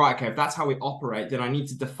 it's like, right, okay, if that's how we operate, then I need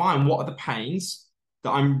to define what are the pains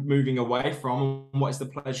that I'm moving away from and what is the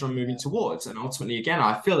pleasure I'm moving Yeah. towards. And ultimately, again,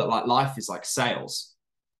 I feel that like life is like sales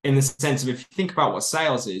in the sense of if you think about what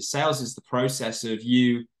sales is the process of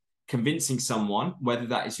you convincing someone, whether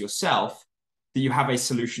that is yourself, that you have a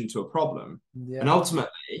solution to a problem. And Yeah.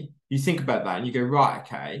 ultimately, you think about that and you go, right,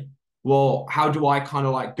 okay, well, how do I kind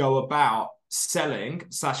of like go about selling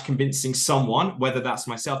slash convincing someone, whether that's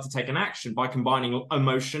myself, to take an action by combining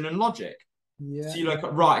emotion and logic? Yeah. So you look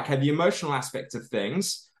at, right, okay, the emotional aspect of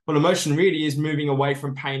things. Well, emotion really is moving away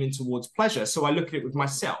from pain and towards pleasure. So I look at it with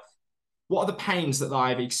myself. What are the pains that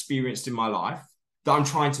I've experienced in my life that I'm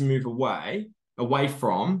trying to move away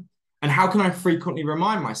from? And how can I frequently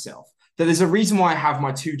remind myself that there's a reason why I have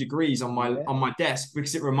my 2 degrees on my Yeah. on my desk,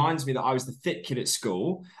 because it reminds me that I was the fit kid at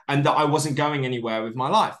school and that I wasn't going anywhere with my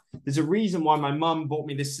life. There's a reason why my mum bought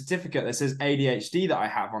me this certificate that says ADHD that I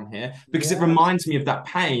have on here, because it Yeah. reminds me of that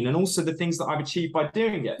pain and also the things that I've achieved by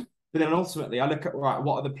doing it. But then ultimately, I look at, right,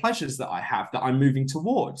 what are the pleasures that I have that I'm moving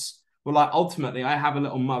towards? Well, like ultimately, I have a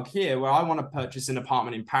little mug here where I want to purchase an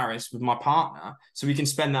apartment in Paris with my partner so we can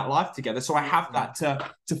spend that life together. So I have that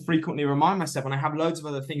to frequently remind myself, and I have loads of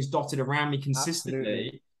other things dotted around me Absolutely.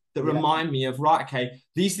 consistently that Yeah. remind me of, right, okay,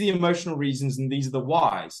 these are the emotional reasons and these are the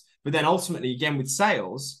whys. But then ultimately, again, with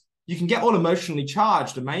sales, you can get all emotionally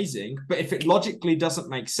charged, amazing, but if it logically doesn't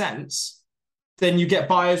make sense, then you get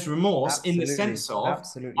buyer's remorse in the Absolutely. sense of I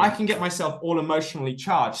Absolutely. can get myself all emotionally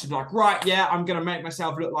charged. Like, right, yeah, I'm going to make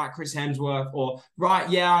myself look like Chris Hemsworth, or right,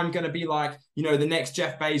 yeah, I'm going to be like, the next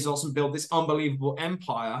Jeff Bezos and build this unbelievable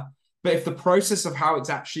empire. But if the process of how it's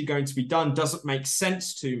actually going to be done doesn't make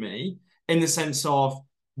sense to me, in the sense of,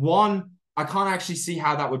 one, I can't actually see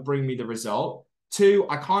how that would bring me the result. Two,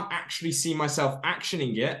 I can't actually see myself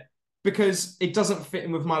actioning it because it doesn't fit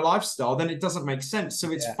in with my lifestyle, then it doesn't make sense.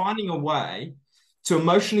 So it's Yeah. finding a way to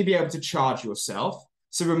emotionally be able to charge yourself.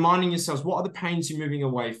 So reminding yourselves, what are the pains you're moving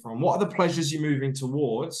away from? What are the pleasures you're moving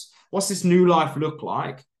towards? What's this new life look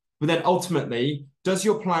like? But then ultimately, does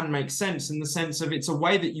your plan make sense in the sense of it's a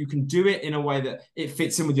way that you can do it in a way that it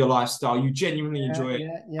fits in with your lifestyle, you genuinely Yeah. enjoy it,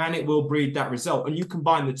 Yeah. Yeah. and it will breed that result. And you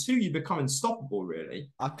combine the two, you become unstoppable,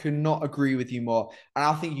 really. I could not agree with you more. And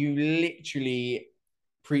I think you literally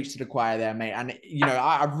preach to the choir there, mate. And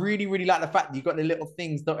I really, really like the fact that you got the little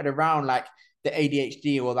things dotted around, like the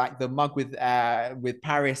ADHD or like the mug with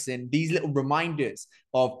Paris, and these little reminders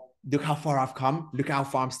of look how far I've come, look how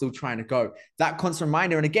far I'm still trying to go. That constant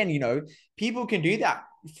reminder. And again, people can do that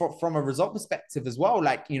from a result perspective as well.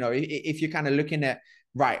 Like, if you're kind of looking at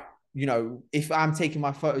right, if I'm taking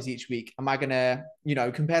my photos each week, am I gonna,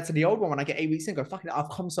 compared to the old one when I get 8 weeks in, go, fucking,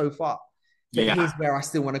 I've come so far. But here's Yeah. where I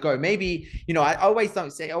still want to go. Maybe, I always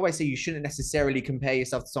say you shouldn't necessarily compare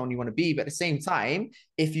yourself to someone you want to be. But at the same time,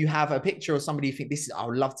 if you have a picture of somebody you think I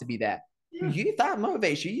would love to be there, Yeah. if that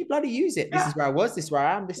motivates you, you bloody use it. This Yeah. is where I was, this is where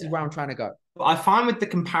I am, this is Yeah. where I'm trying to go. But I find with the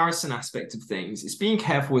comparison aspect of things, it's being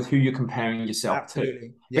careful with who you're comparing yourself to.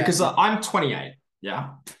 Absolutely. Yeah. Because I'm 28, yeah.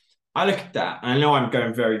 I look at that, and I know I'm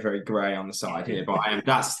going very, very grey on the side here, but I am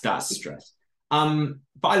that's stress. But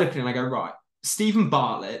I look at it and I go, right, Stephen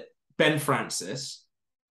Bartlett, Ben Francis,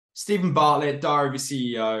 Stephen Bartlett, Diary of a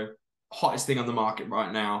CEO, hottest thing on the market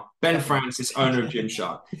right now. Ben Francis, owner of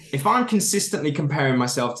Gymshark. If I'm consistently comparing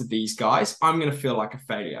myself to these guys, I'm going to feel like a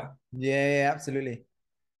failure. Yeah, absolutely.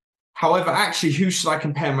 However, actually, who should I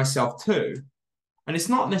compare myself to? And it's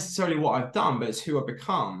not necessarily what I've done, but it's who I've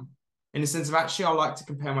become. In the sense of actually, I like to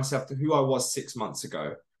compare myself to who I was 6 months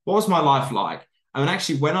ago. What was my life like? I mean,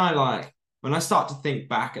 actually, when I start to think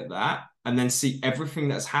back at that and then see everything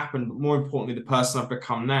that's happened, but more importantly, the person I've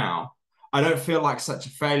become now, I don't feel like such a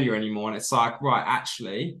failure anymore. And it's like, right,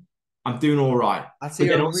 actually, I'm doing all right. I see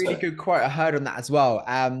But a then really also, good quote I heard on that as well.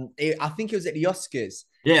 I think it was at the Oscars.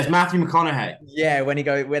 yeah, it's Matthew McConaughey. Yeah,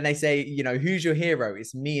 when they say, who's your hero?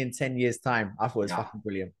 It's me in 10 years' time. I thought it was Yeah. fucking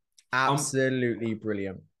brilliant. Um, Absolutely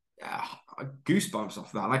brilliant. yeah, goosebumps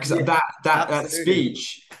off that. Like Yeah, that absolutely.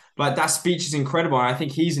 speech, like that speech is incredible. And I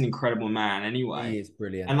think he's an incredible man anyway. He is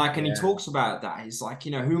brilliant. And like, and he Yeah. talks about that. He's like,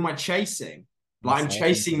 who am I chasing? Like, I'm Myself in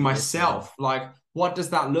chasing 10 years. Yeah. myself. Like, what does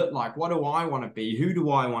that look like? What do I want to be? Who do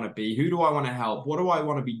I want to be? Who do I want to help? What do I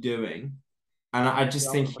want to be doing? And I Who just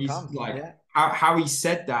I think want to he's become. like, Yeah. how he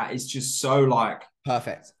said that is just so like,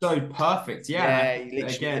 Perfect. so perfect. Yeah. And I Yeah, think you that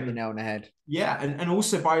literally hit the again, nail on the head. yeah. And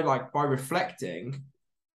also by reflecting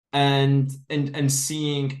and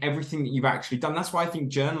seeing everything that you've actually done. That's why I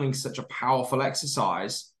think journaling is such a powerful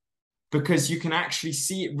exercise, because you can actually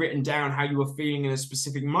see it written down how you were feeling in a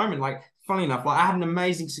specific moment. Like, funny enough, like I had an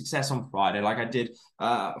amazing success on Friday. Like I did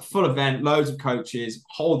a full event, loads of coaches,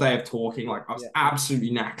 whole day of talking. Yeah, Like I was yeah.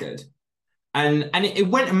 absolutely knackered. And it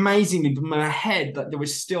went amazingly, but in my head, that there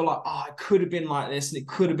was still like, oh, it could have been like this and it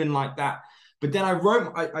could have been like that. But then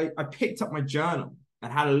I picked up my journal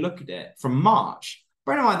and had a look at it from March.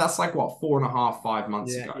 Bear in mind, that's like what, 4.5, 5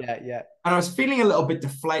 months Yeah, ago. yeah, yeah. And I was feeling a little bit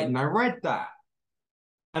deflated. And I read that.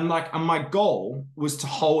 And my goal was to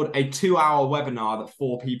hold a 2 hour webinar that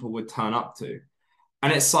 4 people would turn up to.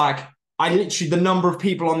 And it's like, I literally, the number of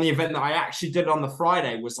people on the event that I actually did on the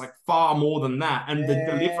Friday was like far more than that. And the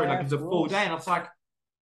delivery, Yeah, like, it of was a full day. course. And I was like,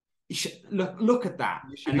 you should look at that.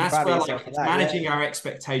 You should And be that's proud of where, like, yourself for it's that. Yeah. managing our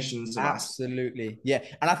expectations of us. Absolutely. Yeah.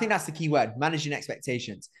 And I think that's the key word, managing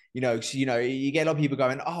expectations. You get a lot of people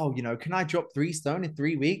going, oh, can I drop 3 stone in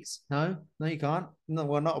 3 weeks? No, you can't. No,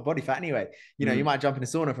 well, not a body fat anyway. You might jump in a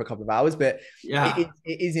sauna for a couple of hours, but Yeah.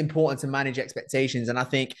 it is important to manage expectations. And I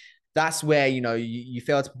think that's where, you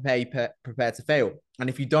fail to prepare to fail. And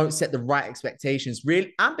if you don't set the right expectations, real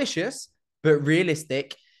ambitious, but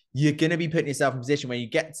realistic, you're going to be putting yourself in a position where you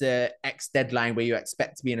get to X deadline where you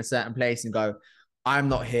expect to be in a certain place and go, I'm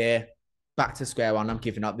not here, back to square one. I'm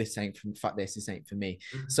giving up. This ain't for, fuck this ain't for me.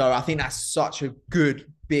 So I think that's such a good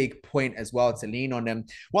big point as well to lean on them.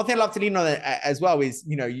 One thing I love to lean on as well is,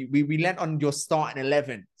 we lent on your starting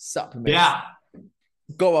 11 supplements. Yeah.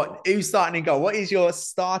 Go on. Who's starting and go? What is your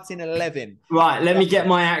starting 11? Right, let me get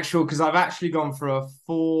my actual, because I've actually gone for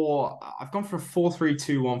I've gone for a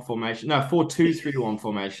 4-3-2-1 formation. No, 4-2-3-1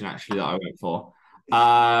 formation actually that I went for.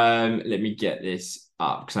 Let me get this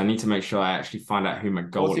up because I need to make sure I actually find out who my Four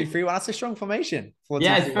goal two is. three one. That's a strong formation. Four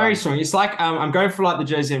Yeah, two it's three very one. strong. It's like I'm going for like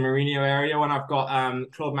the Jose Mourinho area when I've got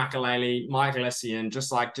Claude Makelele, Michael Essien,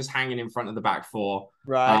 just hanging in front of the back four.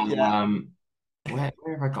 Right. Yeah. Where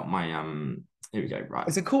have I got my here we go. Right.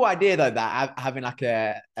 It's a cool idea though, that having like Do you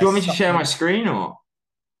a want me to share my supplement. screen or?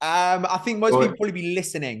 I think most people probably be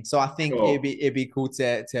listening, so I think Cool. it'd be cool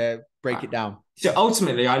to break it down. So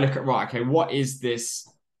ultimately, I look at, right, okay, what is this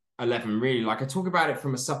 11 really? Like, I talk about it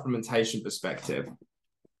from a supplementation perspective.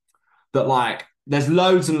 That like, there's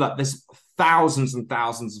loads and there's thousands and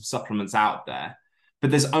thousands of supplements out there, but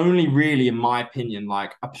there's only really, in my opinion,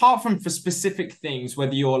 like, apart from for specific things,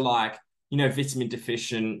 whether you're like, vitamin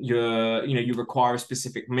deficient, you require a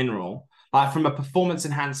specific mineral. Like, from a performance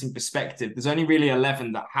enhancing perspective, there's only really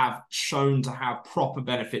 11 that have shown to have proper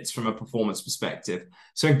benefits from a performance perspective.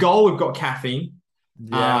 So in goal, we've got caffeine.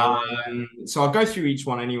 Yeah. So I'll go through each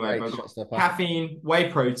one anyway. Great But shot stuff. caffeine, whey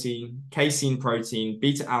protein, casein protein,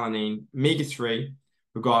 beta alanine, omega-3.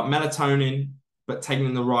 We've got melatonin, but taken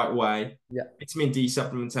in the right way. Yeah. Vitamin D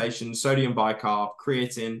supplementation, sodium bicarb,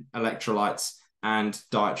 creatine, electrolytes, and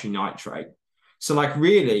dietary nitrate. So, like,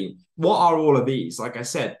 really, what are all of these? Like I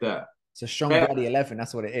said, that it's a strong bloody 11.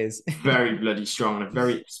 That's what it is. very bloody strong and a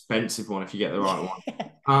very expensive one if you get the right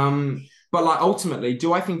one. But like, ultimately,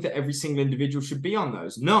 do I think that every single individual should be on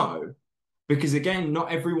those? No, because again,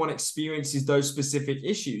 not everyone experiences those specific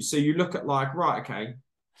issues. So you look at like, right, okay,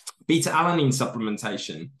 beta alanine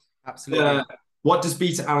supplementation. Absolutely. What does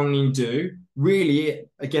beta alanine do? really,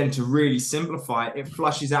 again, to really simplify it, it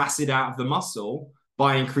flushes acid out of the muscle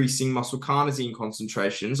by increasing muscle carnosine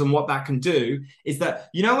concentrations. And what that can do is that,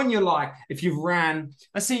 you know, when you're like, if you've ran,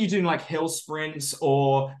 let's say you're doing like hill sprints,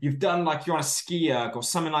 or you've done like you're on a ski erg or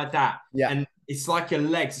something like that. Yeah. And it's like your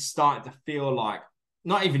legs are starting to feel like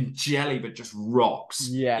not even jelly, but just rocks.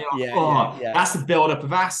 Yeah. Like, Yeah. oh, Yeah. that's the buildup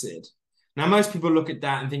of acid. Now, most people look at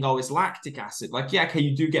that and think, oh, it's lactic acid. Like, yeah, okay,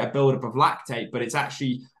 you do get a buildup of lactate, but it's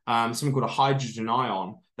actually something called a hydrogen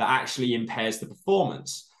ion that actually impairs the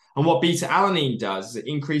performance. And what beta-alanine does is it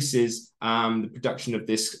increases the production of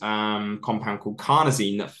this compound called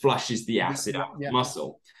carnosine that flushes the acid out of the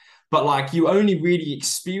muscle. But like, you only really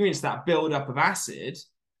experience that buildup of acid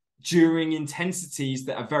during intensities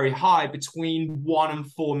that are very high between 1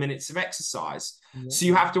 and 4 minutes of exercise. So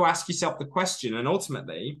you have to ask yourself the question, and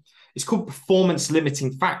ultimately it's called performance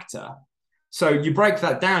limiting factor. So you break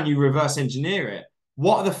that down, you reverse engineer it.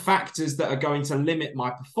 What are the factors that are going to limit my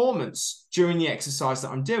performance during the exercise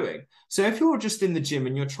that I'm doing? So if you're just in the gym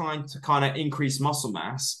and you're trying to kind of increase muscle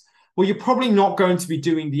mass, well, you're probably not going to be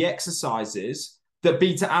doing the exercises that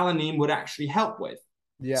beta-alanine would actually help with.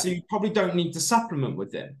 Yeah. So you probably don't need to supplement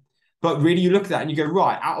with it. But really, you look at that and you go,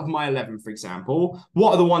 right, out of my 11, for example,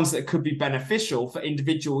 what are the ones that could be beneficial for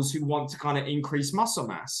individuals who want to kind of increase muscle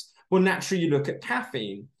mass? Well, naturally, you look at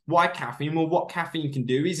caffeine. Why caffeine? Well, what caffeine can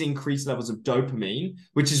do is increase levels of dopamine,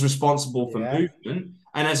 which is responsible for movement.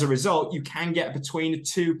 And as a result, you can get between the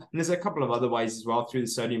two. And there's a couple of other ways as well through the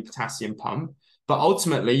sodium potassium pump. But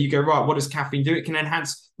ultimately, you go, right, what does caffeine do? It can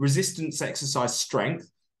enhance resistance exercise strength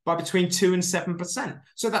by between 2 and 7%.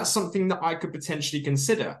 So that's something that I could potentially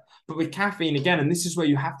consider. But with caffeine, again, and this is where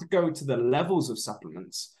you have to go to the levels of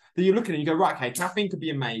supplements that you look at and you go, right, okay, caffeine could be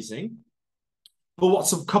amazing. But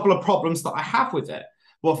what's a couple of problems that I have with it?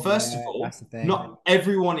 Well, first of all, not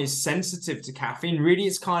everyone is sensitive to caffeine. Really,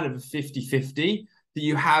 it's kind of a 50-50 that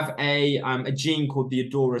you have a gene called the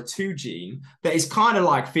ADORA2 gene that is kind of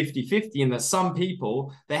like 50-50 in that some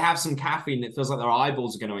people, they have some caffeine that feels like their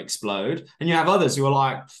eyeballs are going to explode. And you have others who are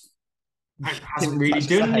like, it hasn't really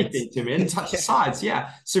done anything to me and touch the sides.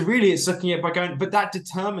 Yeah. So really it's looking at by going, but that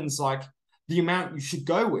determines like the amount you should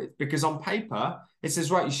go with, because on paper it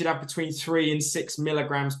says, right, you should have between 3 and 6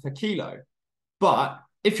 milligrams per kilo. But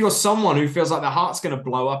if you're someone who feels like their heart's going to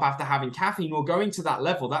blow up after having caffeine or going to that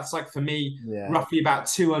level, that's like for me, roughly about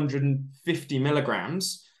 250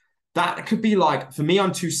 milligrams. That could be like, for me,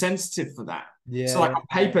 I'm too sensitive for that. So like on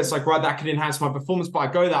paper, it's like, right, that could enhance my performance, but I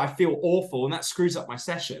go there, I feel awful, and that screws up my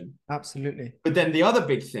session. Absolutely. But then the other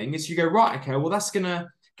big thing is you go, right, okay, well,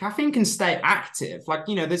 caffeine can stay active. Like,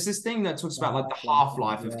 you know, there's this thing that talks about like the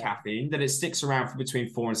half-life of caffeine, that it sticks around for between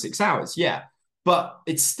 4 and 6 hours. Yeah. But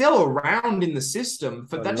it's still around in the system.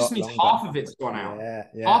 But that just means half of it's gone out.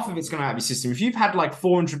 Half of it's gone out of your system. If you've had like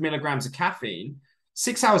 400 milligrams of caffeine,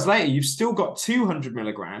 6 hours later, you've still got 200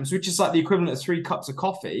 milligrams, which is like the equivalent of 3 cups of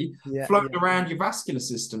coffee floating around your vascular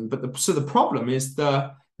system. But so the problem is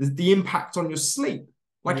the impact on your sleep.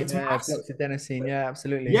 Like it's massive. Blocks adenosine. Yeah,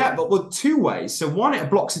 absolutely. Yeah, but with 2 ways. So one, it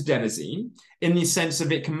blocks adenosine in the sense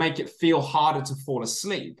of it can make it feel harder to fall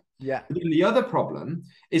asleep. Yeah. But then the other problem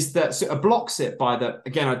is that so it blocks it by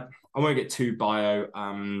again, I won't get too what's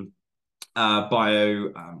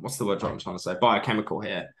the word I'm trying to say? Biochemical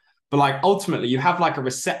here. But like ultimately you have like a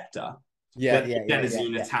receptor that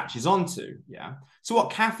adenosine attaches onto. Yeah. So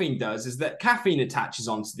what caffeine does is that caffeine attaches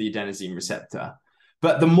onto the adenosine receptor.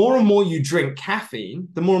 But the more and more you drink caffeine,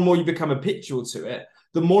 the more and more you become habitual to it,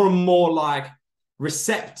 the more and more like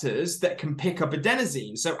receptors that can pick up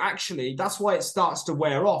adenosine. So actually, that's why it starts to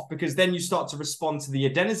wear off, because then you start to respond to the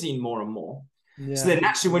adenosine more and more. So then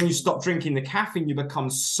actually, when you stop drinking the caffeine, you become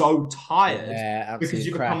so tired because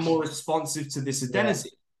you become more responsive to this adenosine.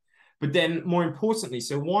 But then more importantly,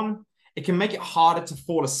 so one, it can make it harder to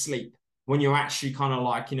fall asleep when you're actually kind of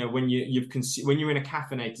like, you know, when you're in a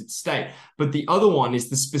caffeinated state. But the other one is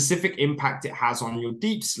the specific impact it has on your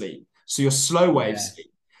deep sleep. So your slow wave sleep,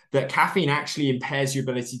 that caffeine actually impairs your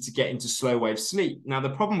ability to get into slow wave sleep. Now, the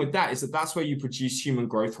problem with that is that that's where you produce human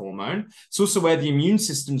growth hormone. It's also where the immune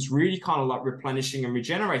system's really kind of like replenishing and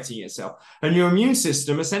regenerating itself. And your immune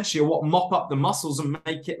system essentially are what mop up the muscles and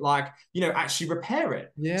make it like, you know, actually repair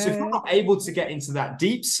it. So if you're not able to get into that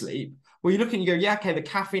deep sleep, well, you look and you go, yeah, okay, the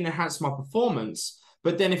caffeine enhanced my performance.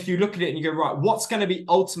 But then if you look at it and you go, right, what's going to be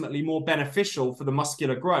ultimately more beneficial for the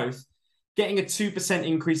muscular growth? Getting a 2%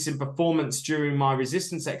 increase in performance during my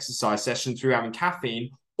resistance exercise session through having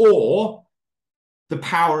caffeine, or the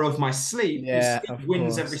power of my sleep, sleep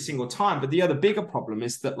wins every single time. But the other bigger problem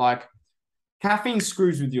is that like caffeine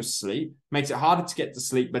screws with your sleep, makes it harder to get to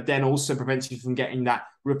sleep, but then also prevents you from getting that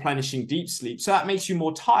replenishing deep sleep. So that makes you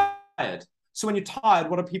more tired. So when you're tired,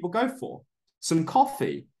 what do people go for? Some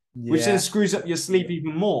coffee, which then Yeah. screws up your sleep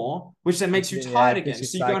even more, which then makes you Yeah, tired again.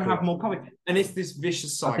 vicious So you go and have cycle. more coffee. And it's this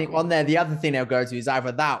vicious I think cycle. on there, the other thing they'll go to is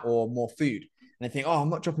either that or more food. And they think, oh, I'm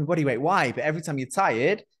not dropping body weight. Why? But every time you're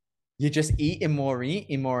tired, you're just eating more,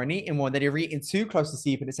 eating more, and eating more. And then you're eating too close to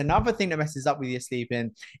sleep. And it's another thing that messes up with your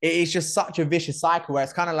sleeping. It is just such a vicious cycle where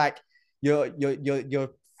it's kind of like you're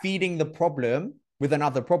feeding the problem with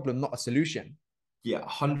another problem, not a solution. Yeah,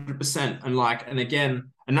 100%. And like, and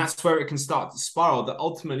again, and that's where it can start to spiral. That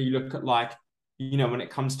ultimately you look at like, when it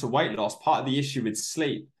comes to weight loss, part of the issue with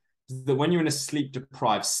sleep is that when you're in a sleep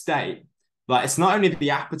deprived state, like it's not only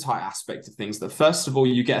the appetite aspect of things, that first of all,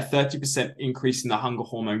 you get a 30% increase in the hunger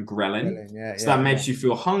hormone ghrelin. Yeah, So yeah, that yeah. makes you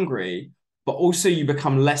feel hungry, but also you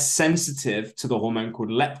become less sensitive to the hormone called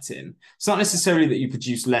leptin. It's not necessarily that you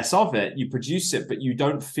produce less of it, you produce it, but you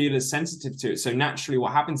don't feel as sensitive to it. So naturally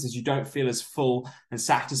what happens is you don't feel as full and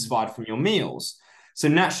satisfied from your meals. So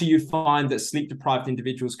naturally you find that sleep deprived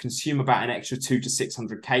individuals consume about an extra 200 to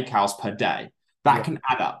 600 kcals per day. That can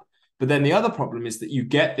add up. But then the other problem is that you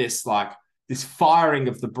get this firing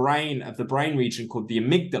of the brain region called the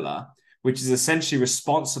amygdala, which is essentially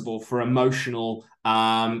responsible for emotional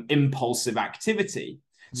impulsive activity.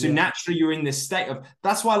 So naturally you're in this state of,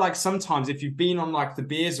 that's why like sometimes if you've been on like the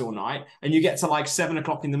beers all night and you get to like 7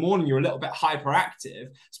 o'clock in the morning, you're a little bit hyperactive.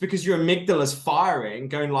 It's because your amygdala's firing,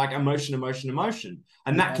 going like emotion, emotion, emotion.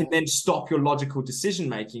 And that can then stop your logical decision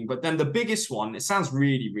making. But then the biggest one, it sounds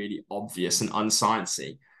really, really obvious and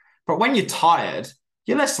unsciencey, but when you're tired,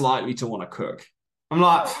 you're less likely to want to cook. I'm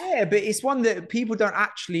like, yeah, but it's one that people don't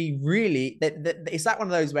actually really. It's like one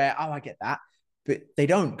of those where, oh, I get that, but they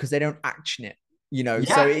don't because they don't action it. So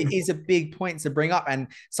yeah, it is a big point to bring up, and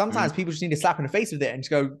sometimes people just need to slap in the face with it and just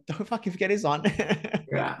go, "Don't fucking forget this on."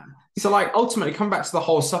 yeah. So like ultimately, come back to the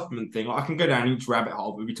whole supplement thing. Like, I can go down each rabbit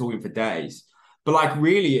hole. We'll be talking for days, but like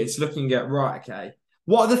really, it's looking at right. Okay,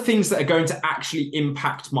 what are the things that are going to actually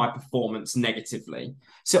impact my performance negatively?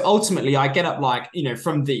 So ultimately, I get up like,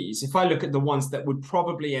 from these, if I look at the ones that would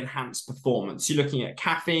probably enhance performance, you're looking at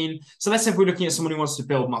caffeine. So let's say if we're looking at someone who wants to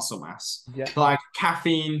build muscle mass, like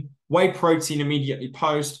caffeine, whey protein immediately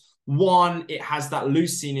post. One, it has that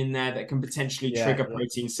leucine in there that can potentially trigger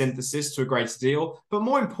protein synthesis to a greater deal. But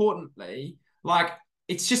more importantly, like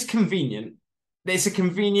it's just convenient. It's a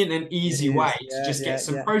convenient and easy way to just get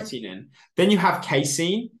some protein in. Then you have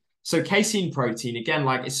casein. So casein protein, again,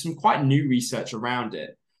 like it's some quite new research around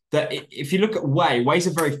it. That if you look at whey's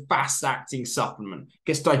a very fast-acting supplement. It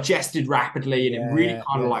gets digested rapidly, and it really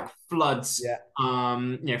kind of like floods,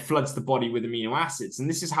 floods the body with amino acids. And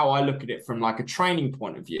this is how I look at it from like a training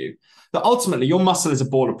point of view. That ultimately your muscle is a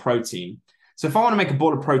ball of protein. So if I want to make a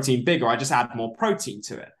ball of protein bigger, I just add more protein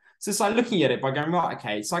to it. So it's like looking at it by going, right,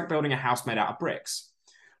 okay, it's like building a house made out of bricks.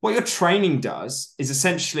 What your training does is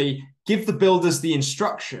essentially give the builders the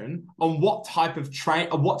instruction on what type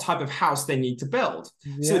of house they need to build.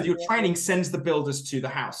 So your training sends the builders to the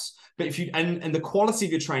house. But if you and the quality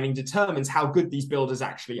of your training determines how good these builders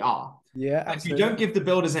actually are. Yeah, absolutely. If you don't give the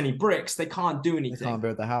builders any bricks, they can't do anything. They can't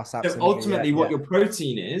build the house. Absolutely. So ultimately, what your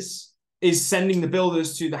protein is sending the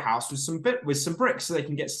builders to the house with some bricks so they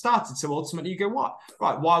can get started. So ultimately you go, what?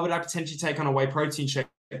 Right, why would I potentially take on a whey protein shake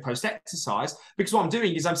post-exercise? Because what I'm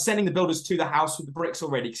doing is I'm sending the builders to the house with the bricks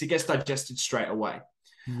already because it gets digested straight away.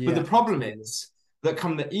 But the problem is that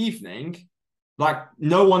come the evening, like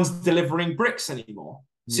no one's delivering bricks anymore.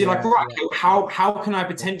 So you're like, right, how can I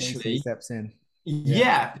potentially steps in?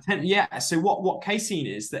 So what casein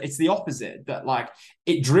is that it's the opposite, that like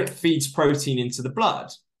it drip feeds protein into the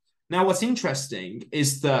blood. Now, what's interesting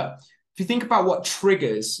is that if you think about what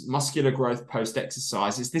triggers muscular growth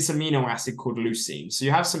post-exercise, it's this amino acid called leucine. So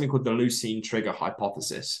you have something called the leucine trigger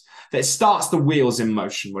hypothesis that starts the wheels in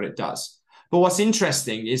motion, what it does. But what's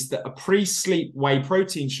interesting is that a pre-sleep whey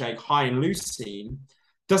protein shake high in leucine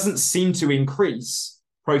doesn't seem to increase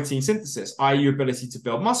protein synthesis, i.e. your ability to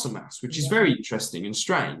build muscle mass, which is very interesting and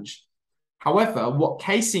strange. However, what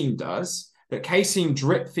casein does, that casein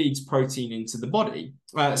drip feeds protein into the body,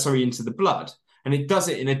 into the blood, and it does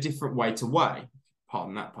it in a different way to whey.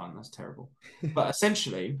 Pardon that pun, that's terrible. But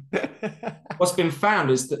essentially, what's been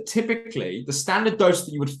found is that typically the standard dose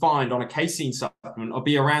that you would find on a casein supplement will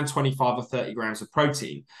be around 25 or 30 grams of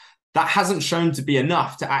protein. That hasn't shown to be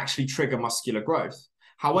enough to actually trigger muscular growth.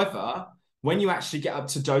 However, when you actually get up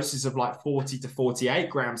to doses of like 40 to 48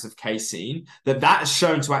 grams of casein, that has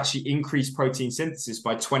shown to actually increase protein synthesis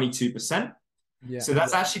by 22%. So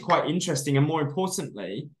that's actually quite interesting. And more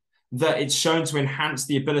importantly, that it's shown to enhance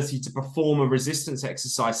the ability to perform a resistance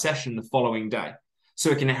exercise session the following day. So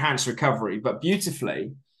it can enhance recovery. But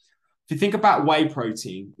beautifully, If you think about whey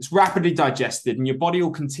protein, it's rapidly digested and your body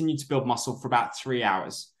will continue to build muscle for about 3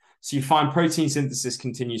 hours. So you find protein synthesis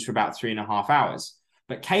continues for about 3.5 hours.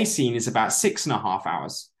 But casein is about 6.5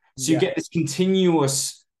 hours. So you get this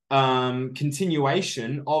continuous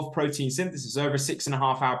continuation of protein synthesis over a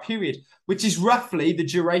 6.5 hour period, which is roughly the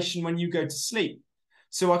duration when you go to sleep.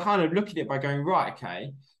 So I kind of look at it by going, right,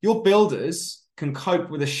 okay, your builders can cope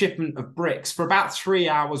with a shipment of bricks for about 3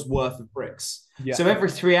 hours worth of bricks. Yeah. So every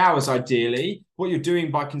 3 hours, ideally, what you're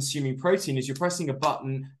doing by consuming protein is you're pressing a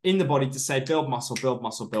button in the body to say, build muscle, build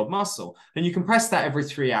muscle, build muscle. And you can press that every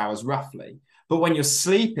 3 hours, roughly. But when you're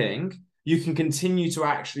sleeping, you can continue to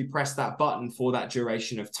actually press that button for that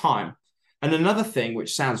duration of time. And another thing,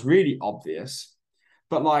 which sounds really obvious,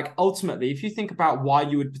 but like ultimately, if you think about why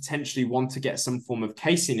you would potentially want to get some form of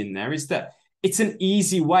casein in there, is that it's an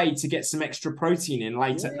easy way to get some extra protein in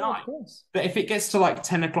late at night. But if it gets to like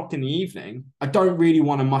 10 o'clock in the evening, I don't really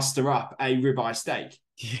want to muster up a ribeye steak.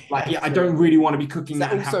 I don't really want to be cooking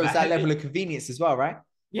that. Also, it's that level of convenience as well, right?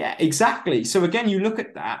 Yeah, exactly. So again, you look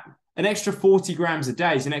at that, an extra 40 grams a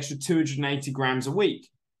day is an extra 280 grams a week.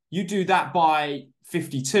 You do that by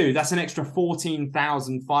 52, that's an extra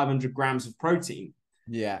 14,500 grams of protein.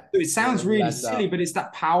 Yeah. So it sounds really silly, but it's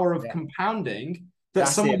that power of compounding that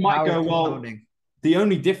someone might go, well, the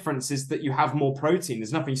only difference is that you have more protein.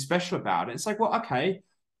 There's nothing special about it. It's like, well, okay,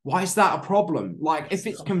 why is that a problem? Like, if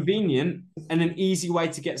it's convenient and an easy way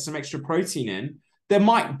to get some extra protein in, there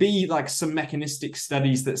might be like some mechanistic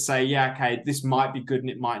studies that say, yeah, okay, this might be good and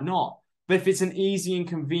it might not. But if it's an easy and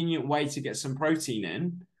convenient way to get some protein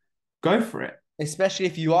in, go for it. Especially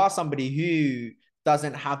if you are somebody who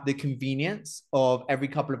doesn't have the convenience of every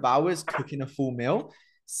couple of hours cooking a full meal.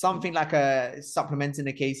 Something like a supplementing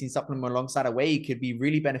a casein supplement alongside a whey could be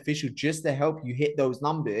really beneficial just to help you hit those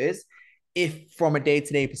numbers if from a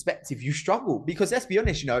day-to-day perspective you struggle. Because let's be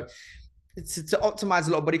honest, to optimize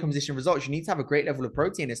a lot of body composition results, you need to have a great level of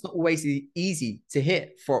protein. It's not always easy to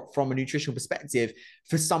hit from a nutritional perspective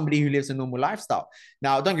for somebody who lives a normal lifestyle.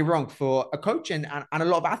 Now, don't get me wrong, for a coach and a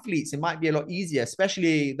lot of athletes, it might be a lot easier,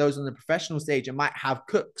 especially those on the professional stage. It might have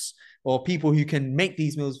cooks or people who can make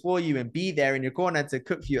these meals for you and be there in your corner to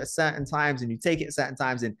cook for you at certain times, and you take it at certain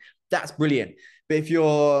times, and that's brilliant. But if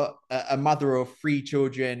you're a mother of 3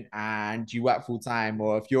 children and you work full time,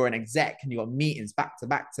 or if you're an exec and you've got meetings back to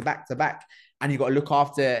back to back to back, and you've got to look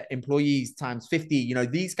after employees times 50,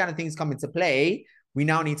 these kind of things come into play. We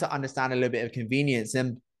now need to understand a little bit of convenience.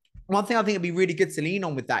 And one thing I think would be really good to lean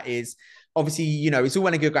on with that is obviously, it's all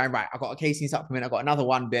well and good going, right, I've got a casein supplement, I've got another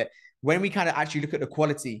one, but when we kind of actually look at the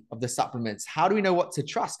quality of the supplements, how do we know what to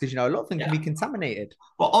trust? Because, a lot of them can be contaminated.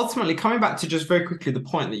 Well, ultimately, coming back to just very quickly the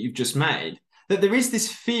point that you've just made, that there is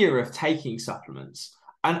this fear of taking supplements,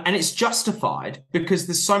 and it's justified because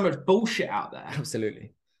there's so much bullshit out there.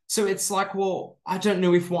 Absolutely. So it's like, well, I don't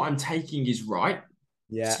know if what I'm taking is right.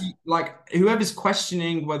 Yeah. So, like, whoever's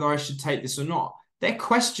questioning whether I should take this or not, their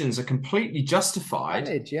questions are completely justified.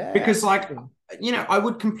 Because, like, I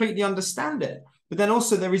would completely understand it. But then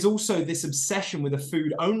also there is also this obsession with a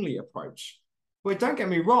food-only approach. Well, don't get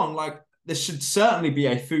me wrong, like, there should certainly be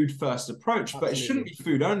a food-first approach, but it shouldn't be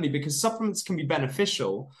food-only, because supplements can be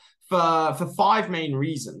beneficial for 5 main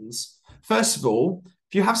reasons. First of all,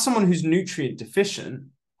 if you have someone who's nutrient deficient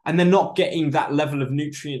and they're not getting that level of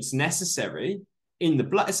nutrients necessary in the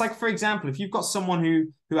blood, it's like, for example, if you've got someone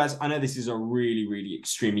who has, I know this is a really, really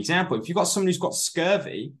extreme example, if you've got someone who's got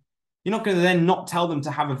scurvy, you're not going to then not tell them to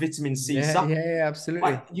have a vitamin C supplement. Yeah,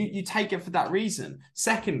 absolutely. Like, you take it for that reason.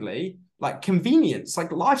 Secondly, like, convenience,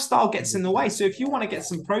 like, lifestyle gets in the way. So if you want to get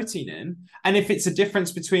some protein in, and if it's a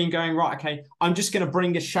difference between going, right, okay, I'm just going to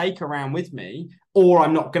bring a shake around with me, or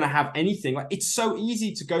I'm not going to have anything. Like, it's so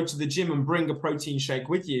easy to go to the gym and bring a protein shake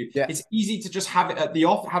with you. Yeah. It's easy to just have it at the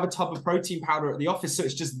office, have a tub of protein powder at the office, so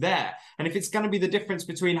it's just there. And if it's going to be the difference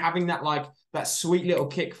between having that, like, that sweet little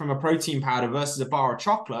kick from a protein powder versus a bar of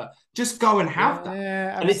chocolate, just go and have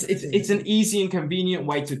that. And it's an easy and convenient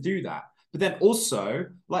way to do that. But then also,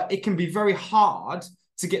 like, it can be very hard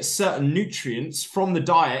to get certain nutrients from the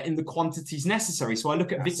diet in the quantities necessary. So I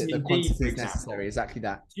look at vitamin D, for example. Exactly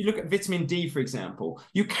that. You look at vitamin D, for example,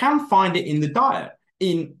 you can find it in the diet,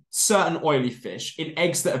 in certain oily fish, in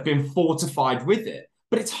eggs that have been fortified with it.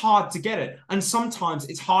 But it's hard to get it. And sometimes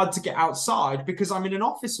it's hard to get outside because I'm in an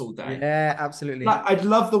office all day. Yeah, absolutely. Like, I'd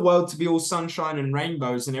love the world to be all sunshine and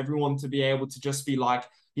rainbows and everyone to be able to just be like,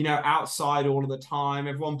 outside all of the time,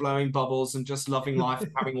 everyone blowing bubbles and just loving life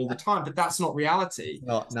and having all the time. But that's not reality.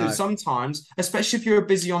 No. So sometimes, especially if you're a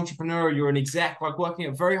busy entrepreneur, you're an exec, like working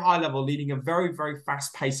at a very high level, leading a very, very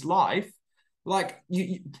fast-paced life, like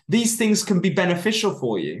these things can be beneficial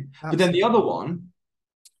for you. Absolutely. But then the other one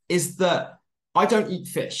is that I don't eat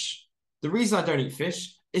fish. The reason I don't eat fish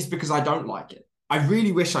is because I don't like it. I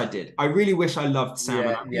really wish I did. I really wish I loved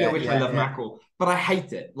salmon. I really wish I loved mackerel, but I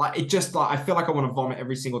hate it. Like it just like I feel like I want to vomit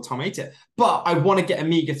every single time I eat it. But I want to get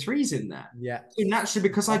omega-3s in there. Yeah. So naturally,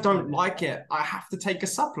 because I don't like it, I have to take a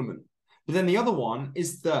supplement. But then the other one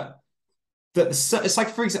is that it's like,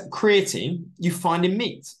 for example, creatine you find in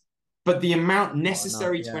meat, but the amount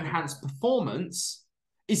necessary to enhance performance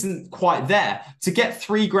isn't quite there. To get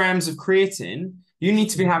 3 grams of creatine, you need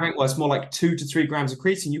to be having, well, it's more like 2 to 3 grams of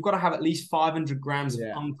creatine. You've got to have at least 500 grams of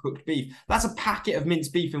uncooked beef. That's a packet of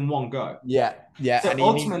minced beef in one go. Yeah. So and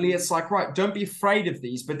ultimately, it's like, right, don't be afraid of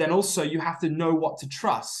these, but then also you have to know what to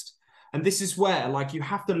trust. And this is where, like, you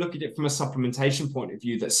have to look at it from a supplementation point of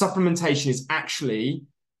view, that supplementation is actually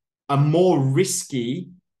a more risky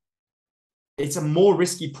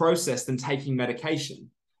process than taking medication,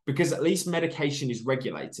 because at least medication is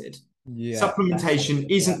regulated. Supplementation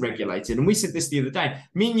isn't regulated. And we said this the other day.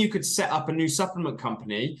 Me and you could set up a new supplement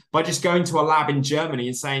company by just going to a lab in Germany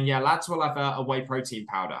and saying, yeah, lads will have a whey protein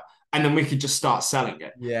powder. And then we could just start selling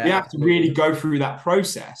it. We have to really go through that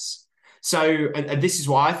process. So, and this is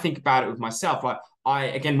why I think about it with myself. Like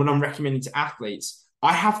again, when I'm recommending to athletes,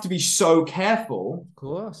 I have to be so careful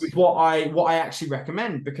with what I actually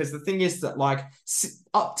recommend, because the thing is that like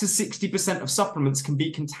up to 60% of supplements can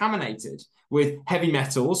be contaminated with heavy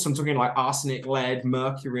metals. So I'm talking like arsenic, lead,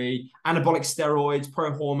 mercury, anabolic steroids,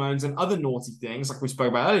 pro-hormones, and other naughty things like we spoke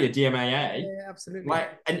about earlier, DMAA. Yeah, absolutely. Like,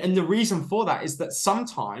 and the reason for that is that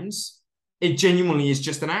sometimes it genuinely is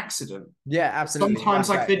just an accident. Yeah, absolutely. Sometimes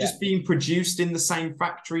like they're just being produced in the same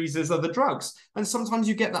factories as other drugs. And sometimes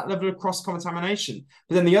you get that level of cross-contamination.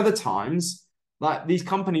 But then the other times, like these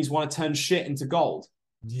companies want to turn shit into gold.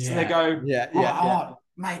 So they go,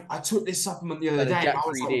 mate, I took this supplement the other day. And I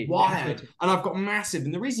was like wired. And I've got massive.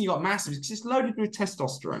 And the reason you got massive is because it's loaded with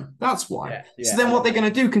testosterone. That's why. So then what they're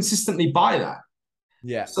going to do, consistently buy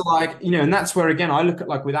that. So like, you know, and that's where, again, I look at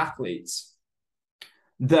like with athletes,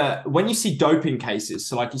 that when you see doping cases,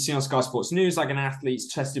 so like you see on Sky Sports News, like an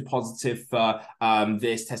athlete's tested positive for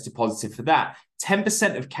this, tested positive for that,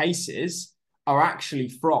 10% of cases are actually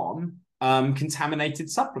from contaminated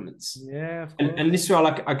supplements. And this is where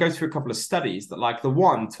like I go through a couple of studies that like the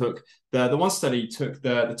one study took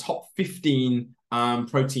the top 15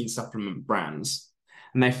 protein supplement brands,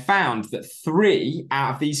 and they found that 3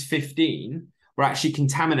 out of these 15 were actually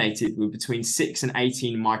contaminated with between 6 and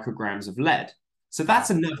 18 micrograms of lead. So that's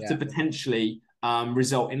enough to potentially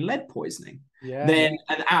result in lead poisoning. Then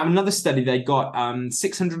and out of another study, they got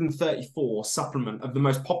 634 of the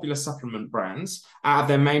most popular supplement brands out of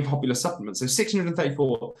their main popular supplements. So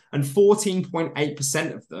 634, and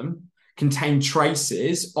 14.8% of them contain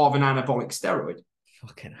traces of an anabolic steroid.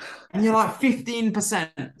 Fucking hell. And you're like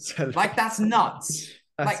 15%. Like that's nuts.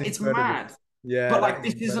 Like it's mad. But like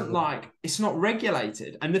this isn't like, it's not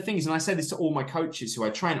regulated. And the thing is, and I say this to all my coaches who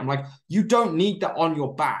I train, I'm like, you don't need that on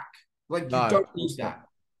your back. Like you don't need that.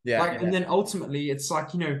 And then ultimately it's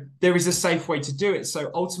like, you know, there is a safe way to do it.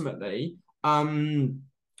 So ultimately, one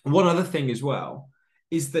other thing as well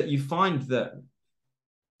is that you find that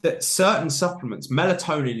certain supplements,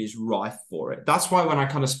 melatonin is rife for it. That's why when I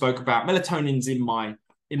kind of spoke about melatonin's in my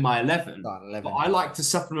 11, but I like to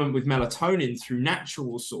supplement with melatonin through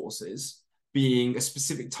natural sources, being a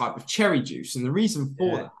specific type of cherry juice. And the reason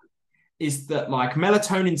for that is that like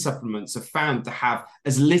melatonin supplements are found to have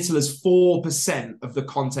as little as 4% of the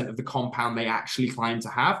content of the compound they actually claim to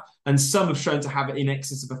have. And some have shown to have it in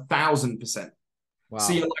excess of 1,000%.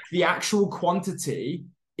 So you're like the actual quantity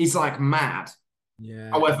is like mad.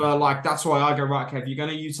 However, like that's why I go, right, okay, if you're going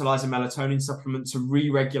to utilize a melatonin supplement to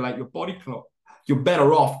re-regulate your body clock, you're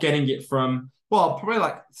better off getting it from, well, probably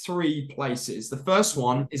like 3 places. The first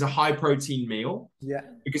one is a high protein meal.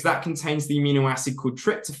 Because that contains the amino acid called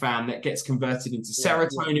tryptophan that gets converted into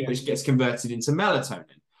serotonin, which gets converted into melatonin.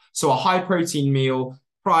 So a high protein meal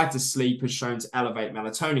prior to sleep has shown to elevate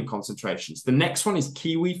melatonin concentrations. The next one is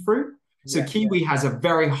kiwi fruit. So kiwi has a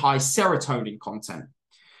very high serotonin content.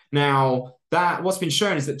 Now, what's been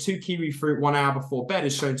shown is that 2 kiwi fruit 1 hour before bed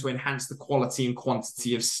is shown to enhance the quality and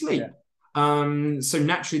quantity of sleep. So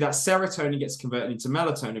naturally that serotonin gets converted into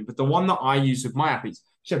melatonin. But the one that I use with my athletes,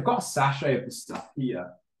 actually I've got a sachet of this stuff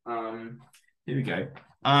here. Here we go.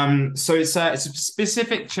 So it's a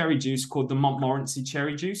specific cherry juice called the Montmorency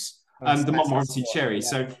cherry juice. The Montmorency cherry.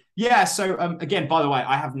 So again, by the way,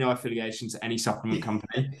 I have no affiliation to any supplement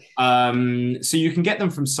company. So you can get them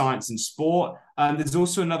from Science and Sport. There's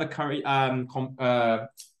also another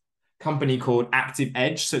company called Active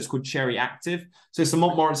Edge. So it's called Cherry Active. So it's a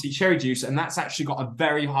Montmorency cherry juice, and that's actually got a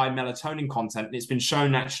very high melatonin content. And it's been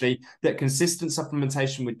shown actually that consistent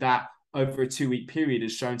supplementation with that over a 2-week period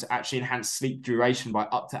is shown to actually enhance sleep duration by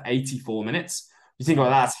up to 84 minutes. You think about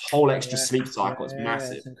that, that's a whole extra sleep cycle. It's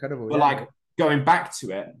massive. It's incredible. But like going back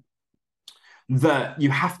to it, that you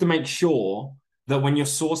have to make sure that when you're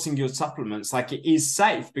sourcing your supplements, like it is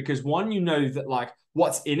safe, because one, you know that like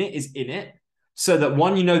what's in it is in it. So that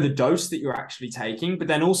one, you know the dose that you're actually taking, but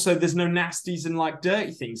then also there's no nasties and like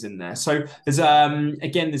dirty things in there. So there's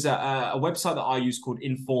there's a website that I use called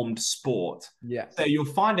Informed Sport. Yeah. So you'll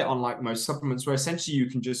find it on like most supplements, where essentially you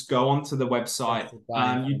can just go onto the website,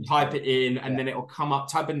 you type it in, and then it'll come up,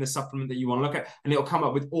 type in the supplement that you want to look at, and it'll come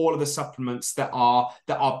up with all of the supplements that are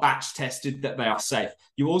batch tested, that they are safe.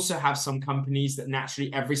 You also have some companies that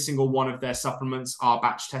naturally every single one of their supplements are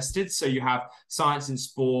batch tested. So you have Science in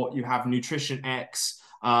Sport, you have Nutrition X,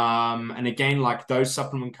 and again, like those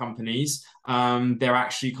supplement companies, they're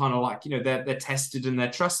actually kind of like, you know, they're tested and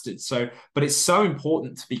they're trusted. So, but it's so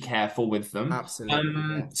important to be careful with them.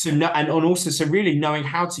 Absolutely. So no, and also, so really knowing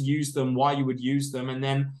how to use them, why you would use them, and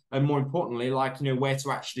then, and more importantly, like, you know, where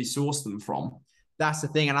to actually source them from. That's the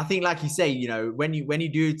thing. And I think, like you say, you know, when you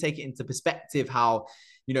do take it into perspective, how,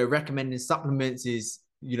 you know, recommending supplements is,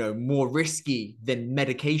 you know, more risky than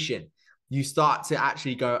medication, you start to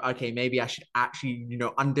actually go, okay, maybe I should actually, you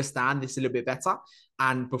know, understand this a little bit better.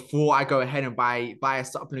 And before I go ahead and buy a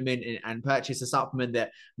supplement and purchase a supplement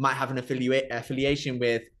that might have an affiliation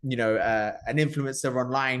with, you know, an influencer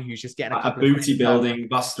online who's just getting a booty building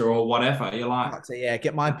buster or whatever, you're like, yeah,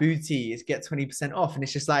 get my booty, it's get 20% off. And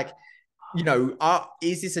it's just like, you know,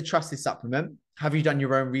 is this a trusted supplement? Have you done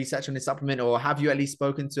your own research on this supplement, or have you at least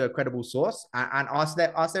spoken to a credible source and ask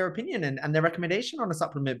their opinion and their recommendation on a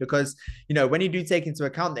supplement? Because, you know, when you do take into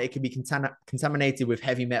account that it can be contaminated with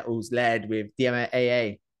heavy metals, lead, with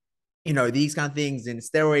DMAA, you know, these kind of things, and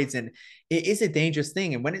steroids, and it is a dangerous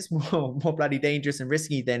thing. And when it's more bloody dangerous and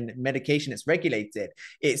risky than medication, it's regulated.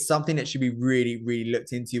 It's something that should be really, really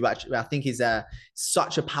looked into, which I think is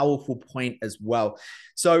such a powerful point as well.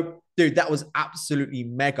 So, dude, that was absolutely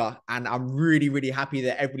mega. And I'm really, really happy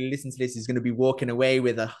that everybody listening to this is going to be walking away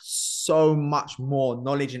with so much more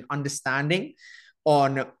knowledge and understanding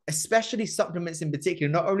on especially supplements in particular,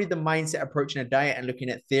 not only the mindset approaching a diet and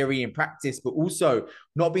looking at theory and practice, but also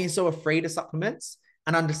not being so afraid of supplements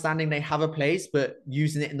and understanding they have a place, but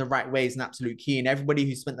using it in the right way is an absolute key. And everybody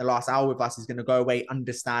who spent the last hour with us is going to go away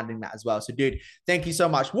understanding that as well. So, dude, thank you so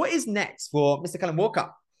much. What is next for Mr. Callum Walker?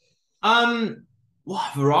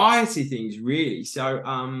 Well, variety of things, really.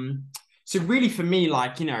 So really for me,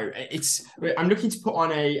 like, you know, I'm looking to put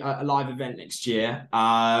on a live event next year.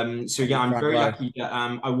 So yeah, I'm very lucky that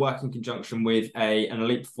I work in conjunction with an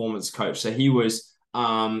elite performance coach. So he was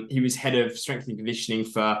head of strength and conditioning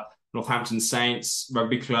for Northampton Saints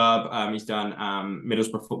Rugby Club. He's done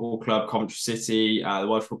Middlesbrough Football Club, Coventry City, the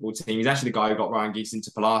World Football Team. He's actually the guy who got Ryan Giggs into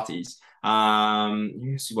Pilates.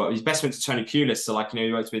 He's best friends with Tony Pulis, so like, you know,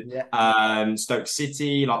 he works with Stoke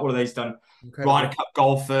City, like all of those done. Ryder Cup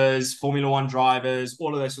golfers, Formula One drivers,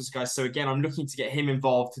 all of those sorts of guys. So again, I'm looking to get him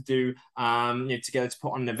involved to do, you know, together to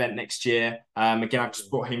put on an event next year. Again, I've just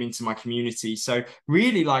brought him into my community. So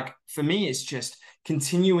really, like for me, it's just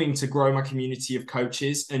continuing to grow my community of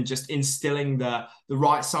coaches and just instilling the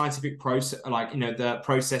right scientific process, like, you know, the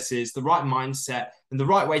processes, the right mindset, and the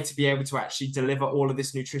right way to be able to actually deliver all of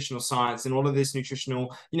this nutritional science and all of this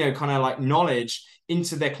nutritional, you know, kind of like knowledge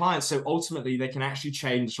into their clients. So ultimately they can actually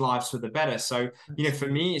change lives for the better. So, you know, for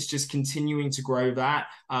me, it's just continuing to grow that.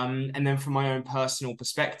 And then from my own personal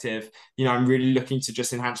perspective, you know, I'm really looking to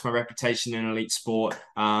just enhance my reputation in elite sport,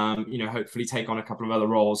 you know, hopefully take on a couple of other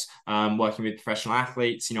roles, working with professional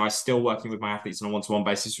athletes. You know, I'm still working with my athletes on a one-to-one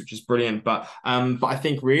basis, which is brilliant. But I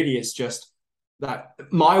think really it's just that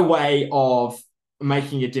my way of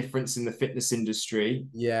making a difference in the fitness industry.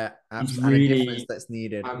 Yeah, absolutely. And a difference that's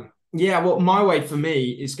needed. Yeah, well, my way for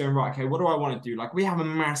me is going, right, okay, what do I want to do? Like, we have a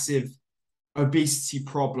massive obesity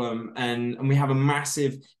problem and we have a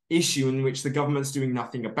massive issue in which the government's doing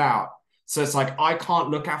nothing about. So it's like, I can't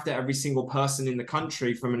look after every single person in the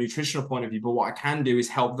country from a nutritional point of view, but what I can do is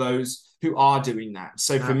help those who are doing that.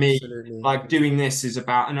 So for me, like doing this is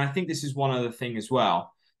about, and I think this is one other thing as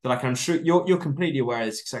well, that like, I'm sure you're completely aware of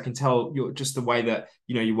this, because I can tell you're just the way that,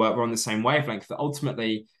 you know, you work, we're on the same wavelength, that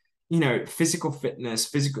ultimately, you know, physical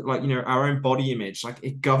fitness, like, you know, our own body image, like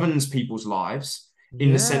it governs people's lives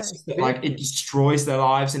in the sense that like it destroys their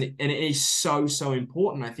lives. And it is so, so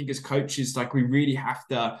important. I think as coaches, like we really have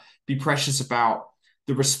to be precious about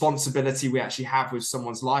the responsibility we actually have with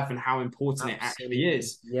someone's life and how important it actually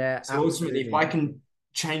is. Yeah. So ultimately, if I can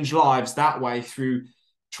change lives that way through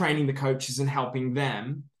training the coaches and helping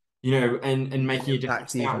them, and making a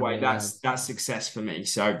difference that way. That's success for me.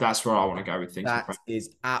 So that's where I want to go with things. That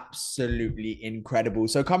is absolutely incredible.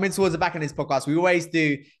 So coming towards the back of this podcast, we always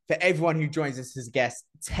do for everyone who joins us as guests,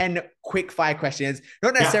 10 quick fire questions,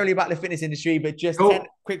 not necessarily about the fitness industry, but just 10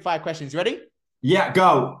 quick fire questions. Ready? Yeah,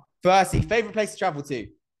 go. Firstly, favorite place to travel to?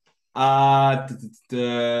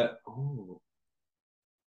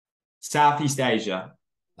 Southeast Asia.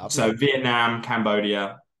 Lovely. So Vietnam,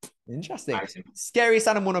 Cambodia. Interesting. Scariest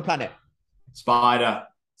animal on the planet? Spider.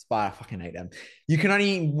 I fucking hate them. You can only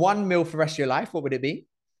eat one meal for the rest of your life. What would it be?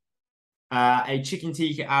 A chicken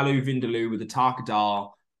tikka aloo vindaloo with a taka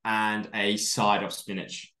dal and a side of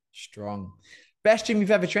spinach. Strong. Best gym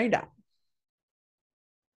you've ever trained at?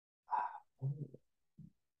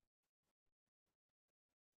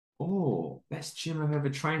 Best gym I've ever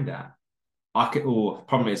trained at.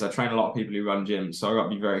 Problem is I train a lot of people who run gyms, so I've got to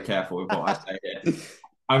be very careful with what I say here.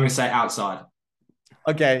 I'm going to say outside.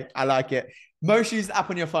 Okay, I like it. Most used app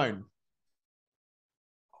on your phone?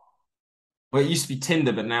 Well, it used to be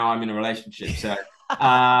Tinder, but now I'm in a relationship. So,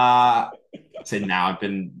 now I've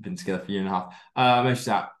been together for a year and a half. Most used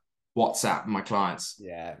app, WhatsApp, my clients.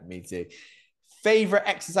 Yeah, me too. Favorite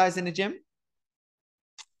exercise in the gym?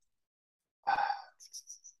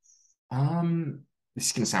 This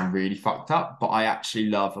is going to sound really fucked up, but I actually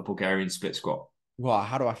love a Bulgarian split squat. Wow,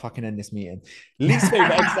 how do I fucking end this meeting? Least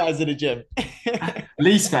favorite exercise in the gym?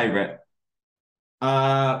 Least favorite?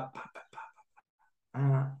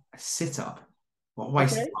 Sit up. What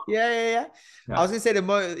waste? Okay. Yeah. I was gonna say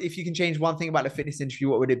if you can change one thing about the fitness industry,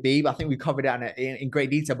 what would it be? But I think we covered it in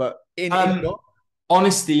great detail. But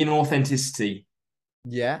honesty and authenticity.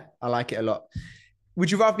 Yeah, I like it a lot.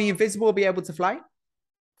 Would you rather be invisible or be able to fly?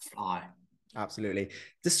 Fly. Absolutely.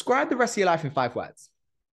 Describe the rest of your life in 5 words.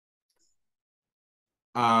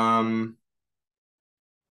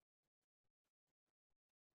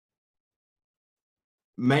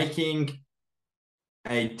 Making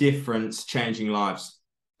a difference, changing lives.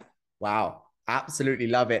 Wow. Absolutely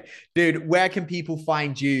love it. Dude, where can people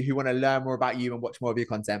find you who want to learn more about you and watch more of your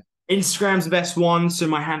content? Instagram's the best one. So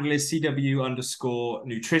my handle is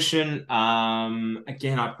CW_nutrition.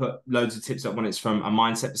 Again, I put loads of tips up when it's from a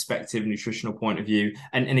mindset perspective, nutritional point of view.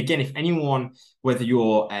 And again, if anyone, whether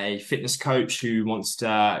you're a fitness coach who wants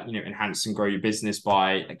to, enhance and grow your business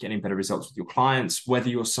by getting better results with your clients, whether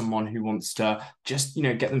you're someone who wants to just,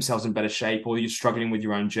 get themselves in better shape, or you're struggling with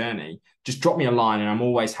your own journey, just drop me a line and I'm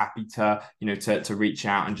always happy to, to reach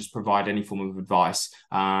out and just provide any form of advice.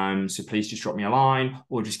 So please just drop me a line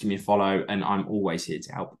or just give me a follow and I'm always here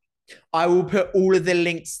to help. I will put all of the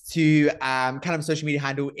links to Callum's social media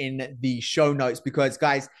handle in the show notes, because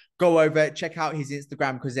guys, go over, check out his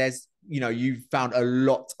Instagram, because there's, you've found a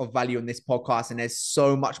lot of value on this podcast and there's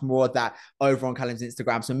so much more of that over on Callum's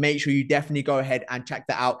Instagram. So make sure you definitely go ahead and check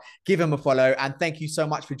that out. Give him a follow. And thank you so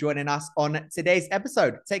much for joining us on today's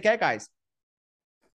episode. Take care, guys.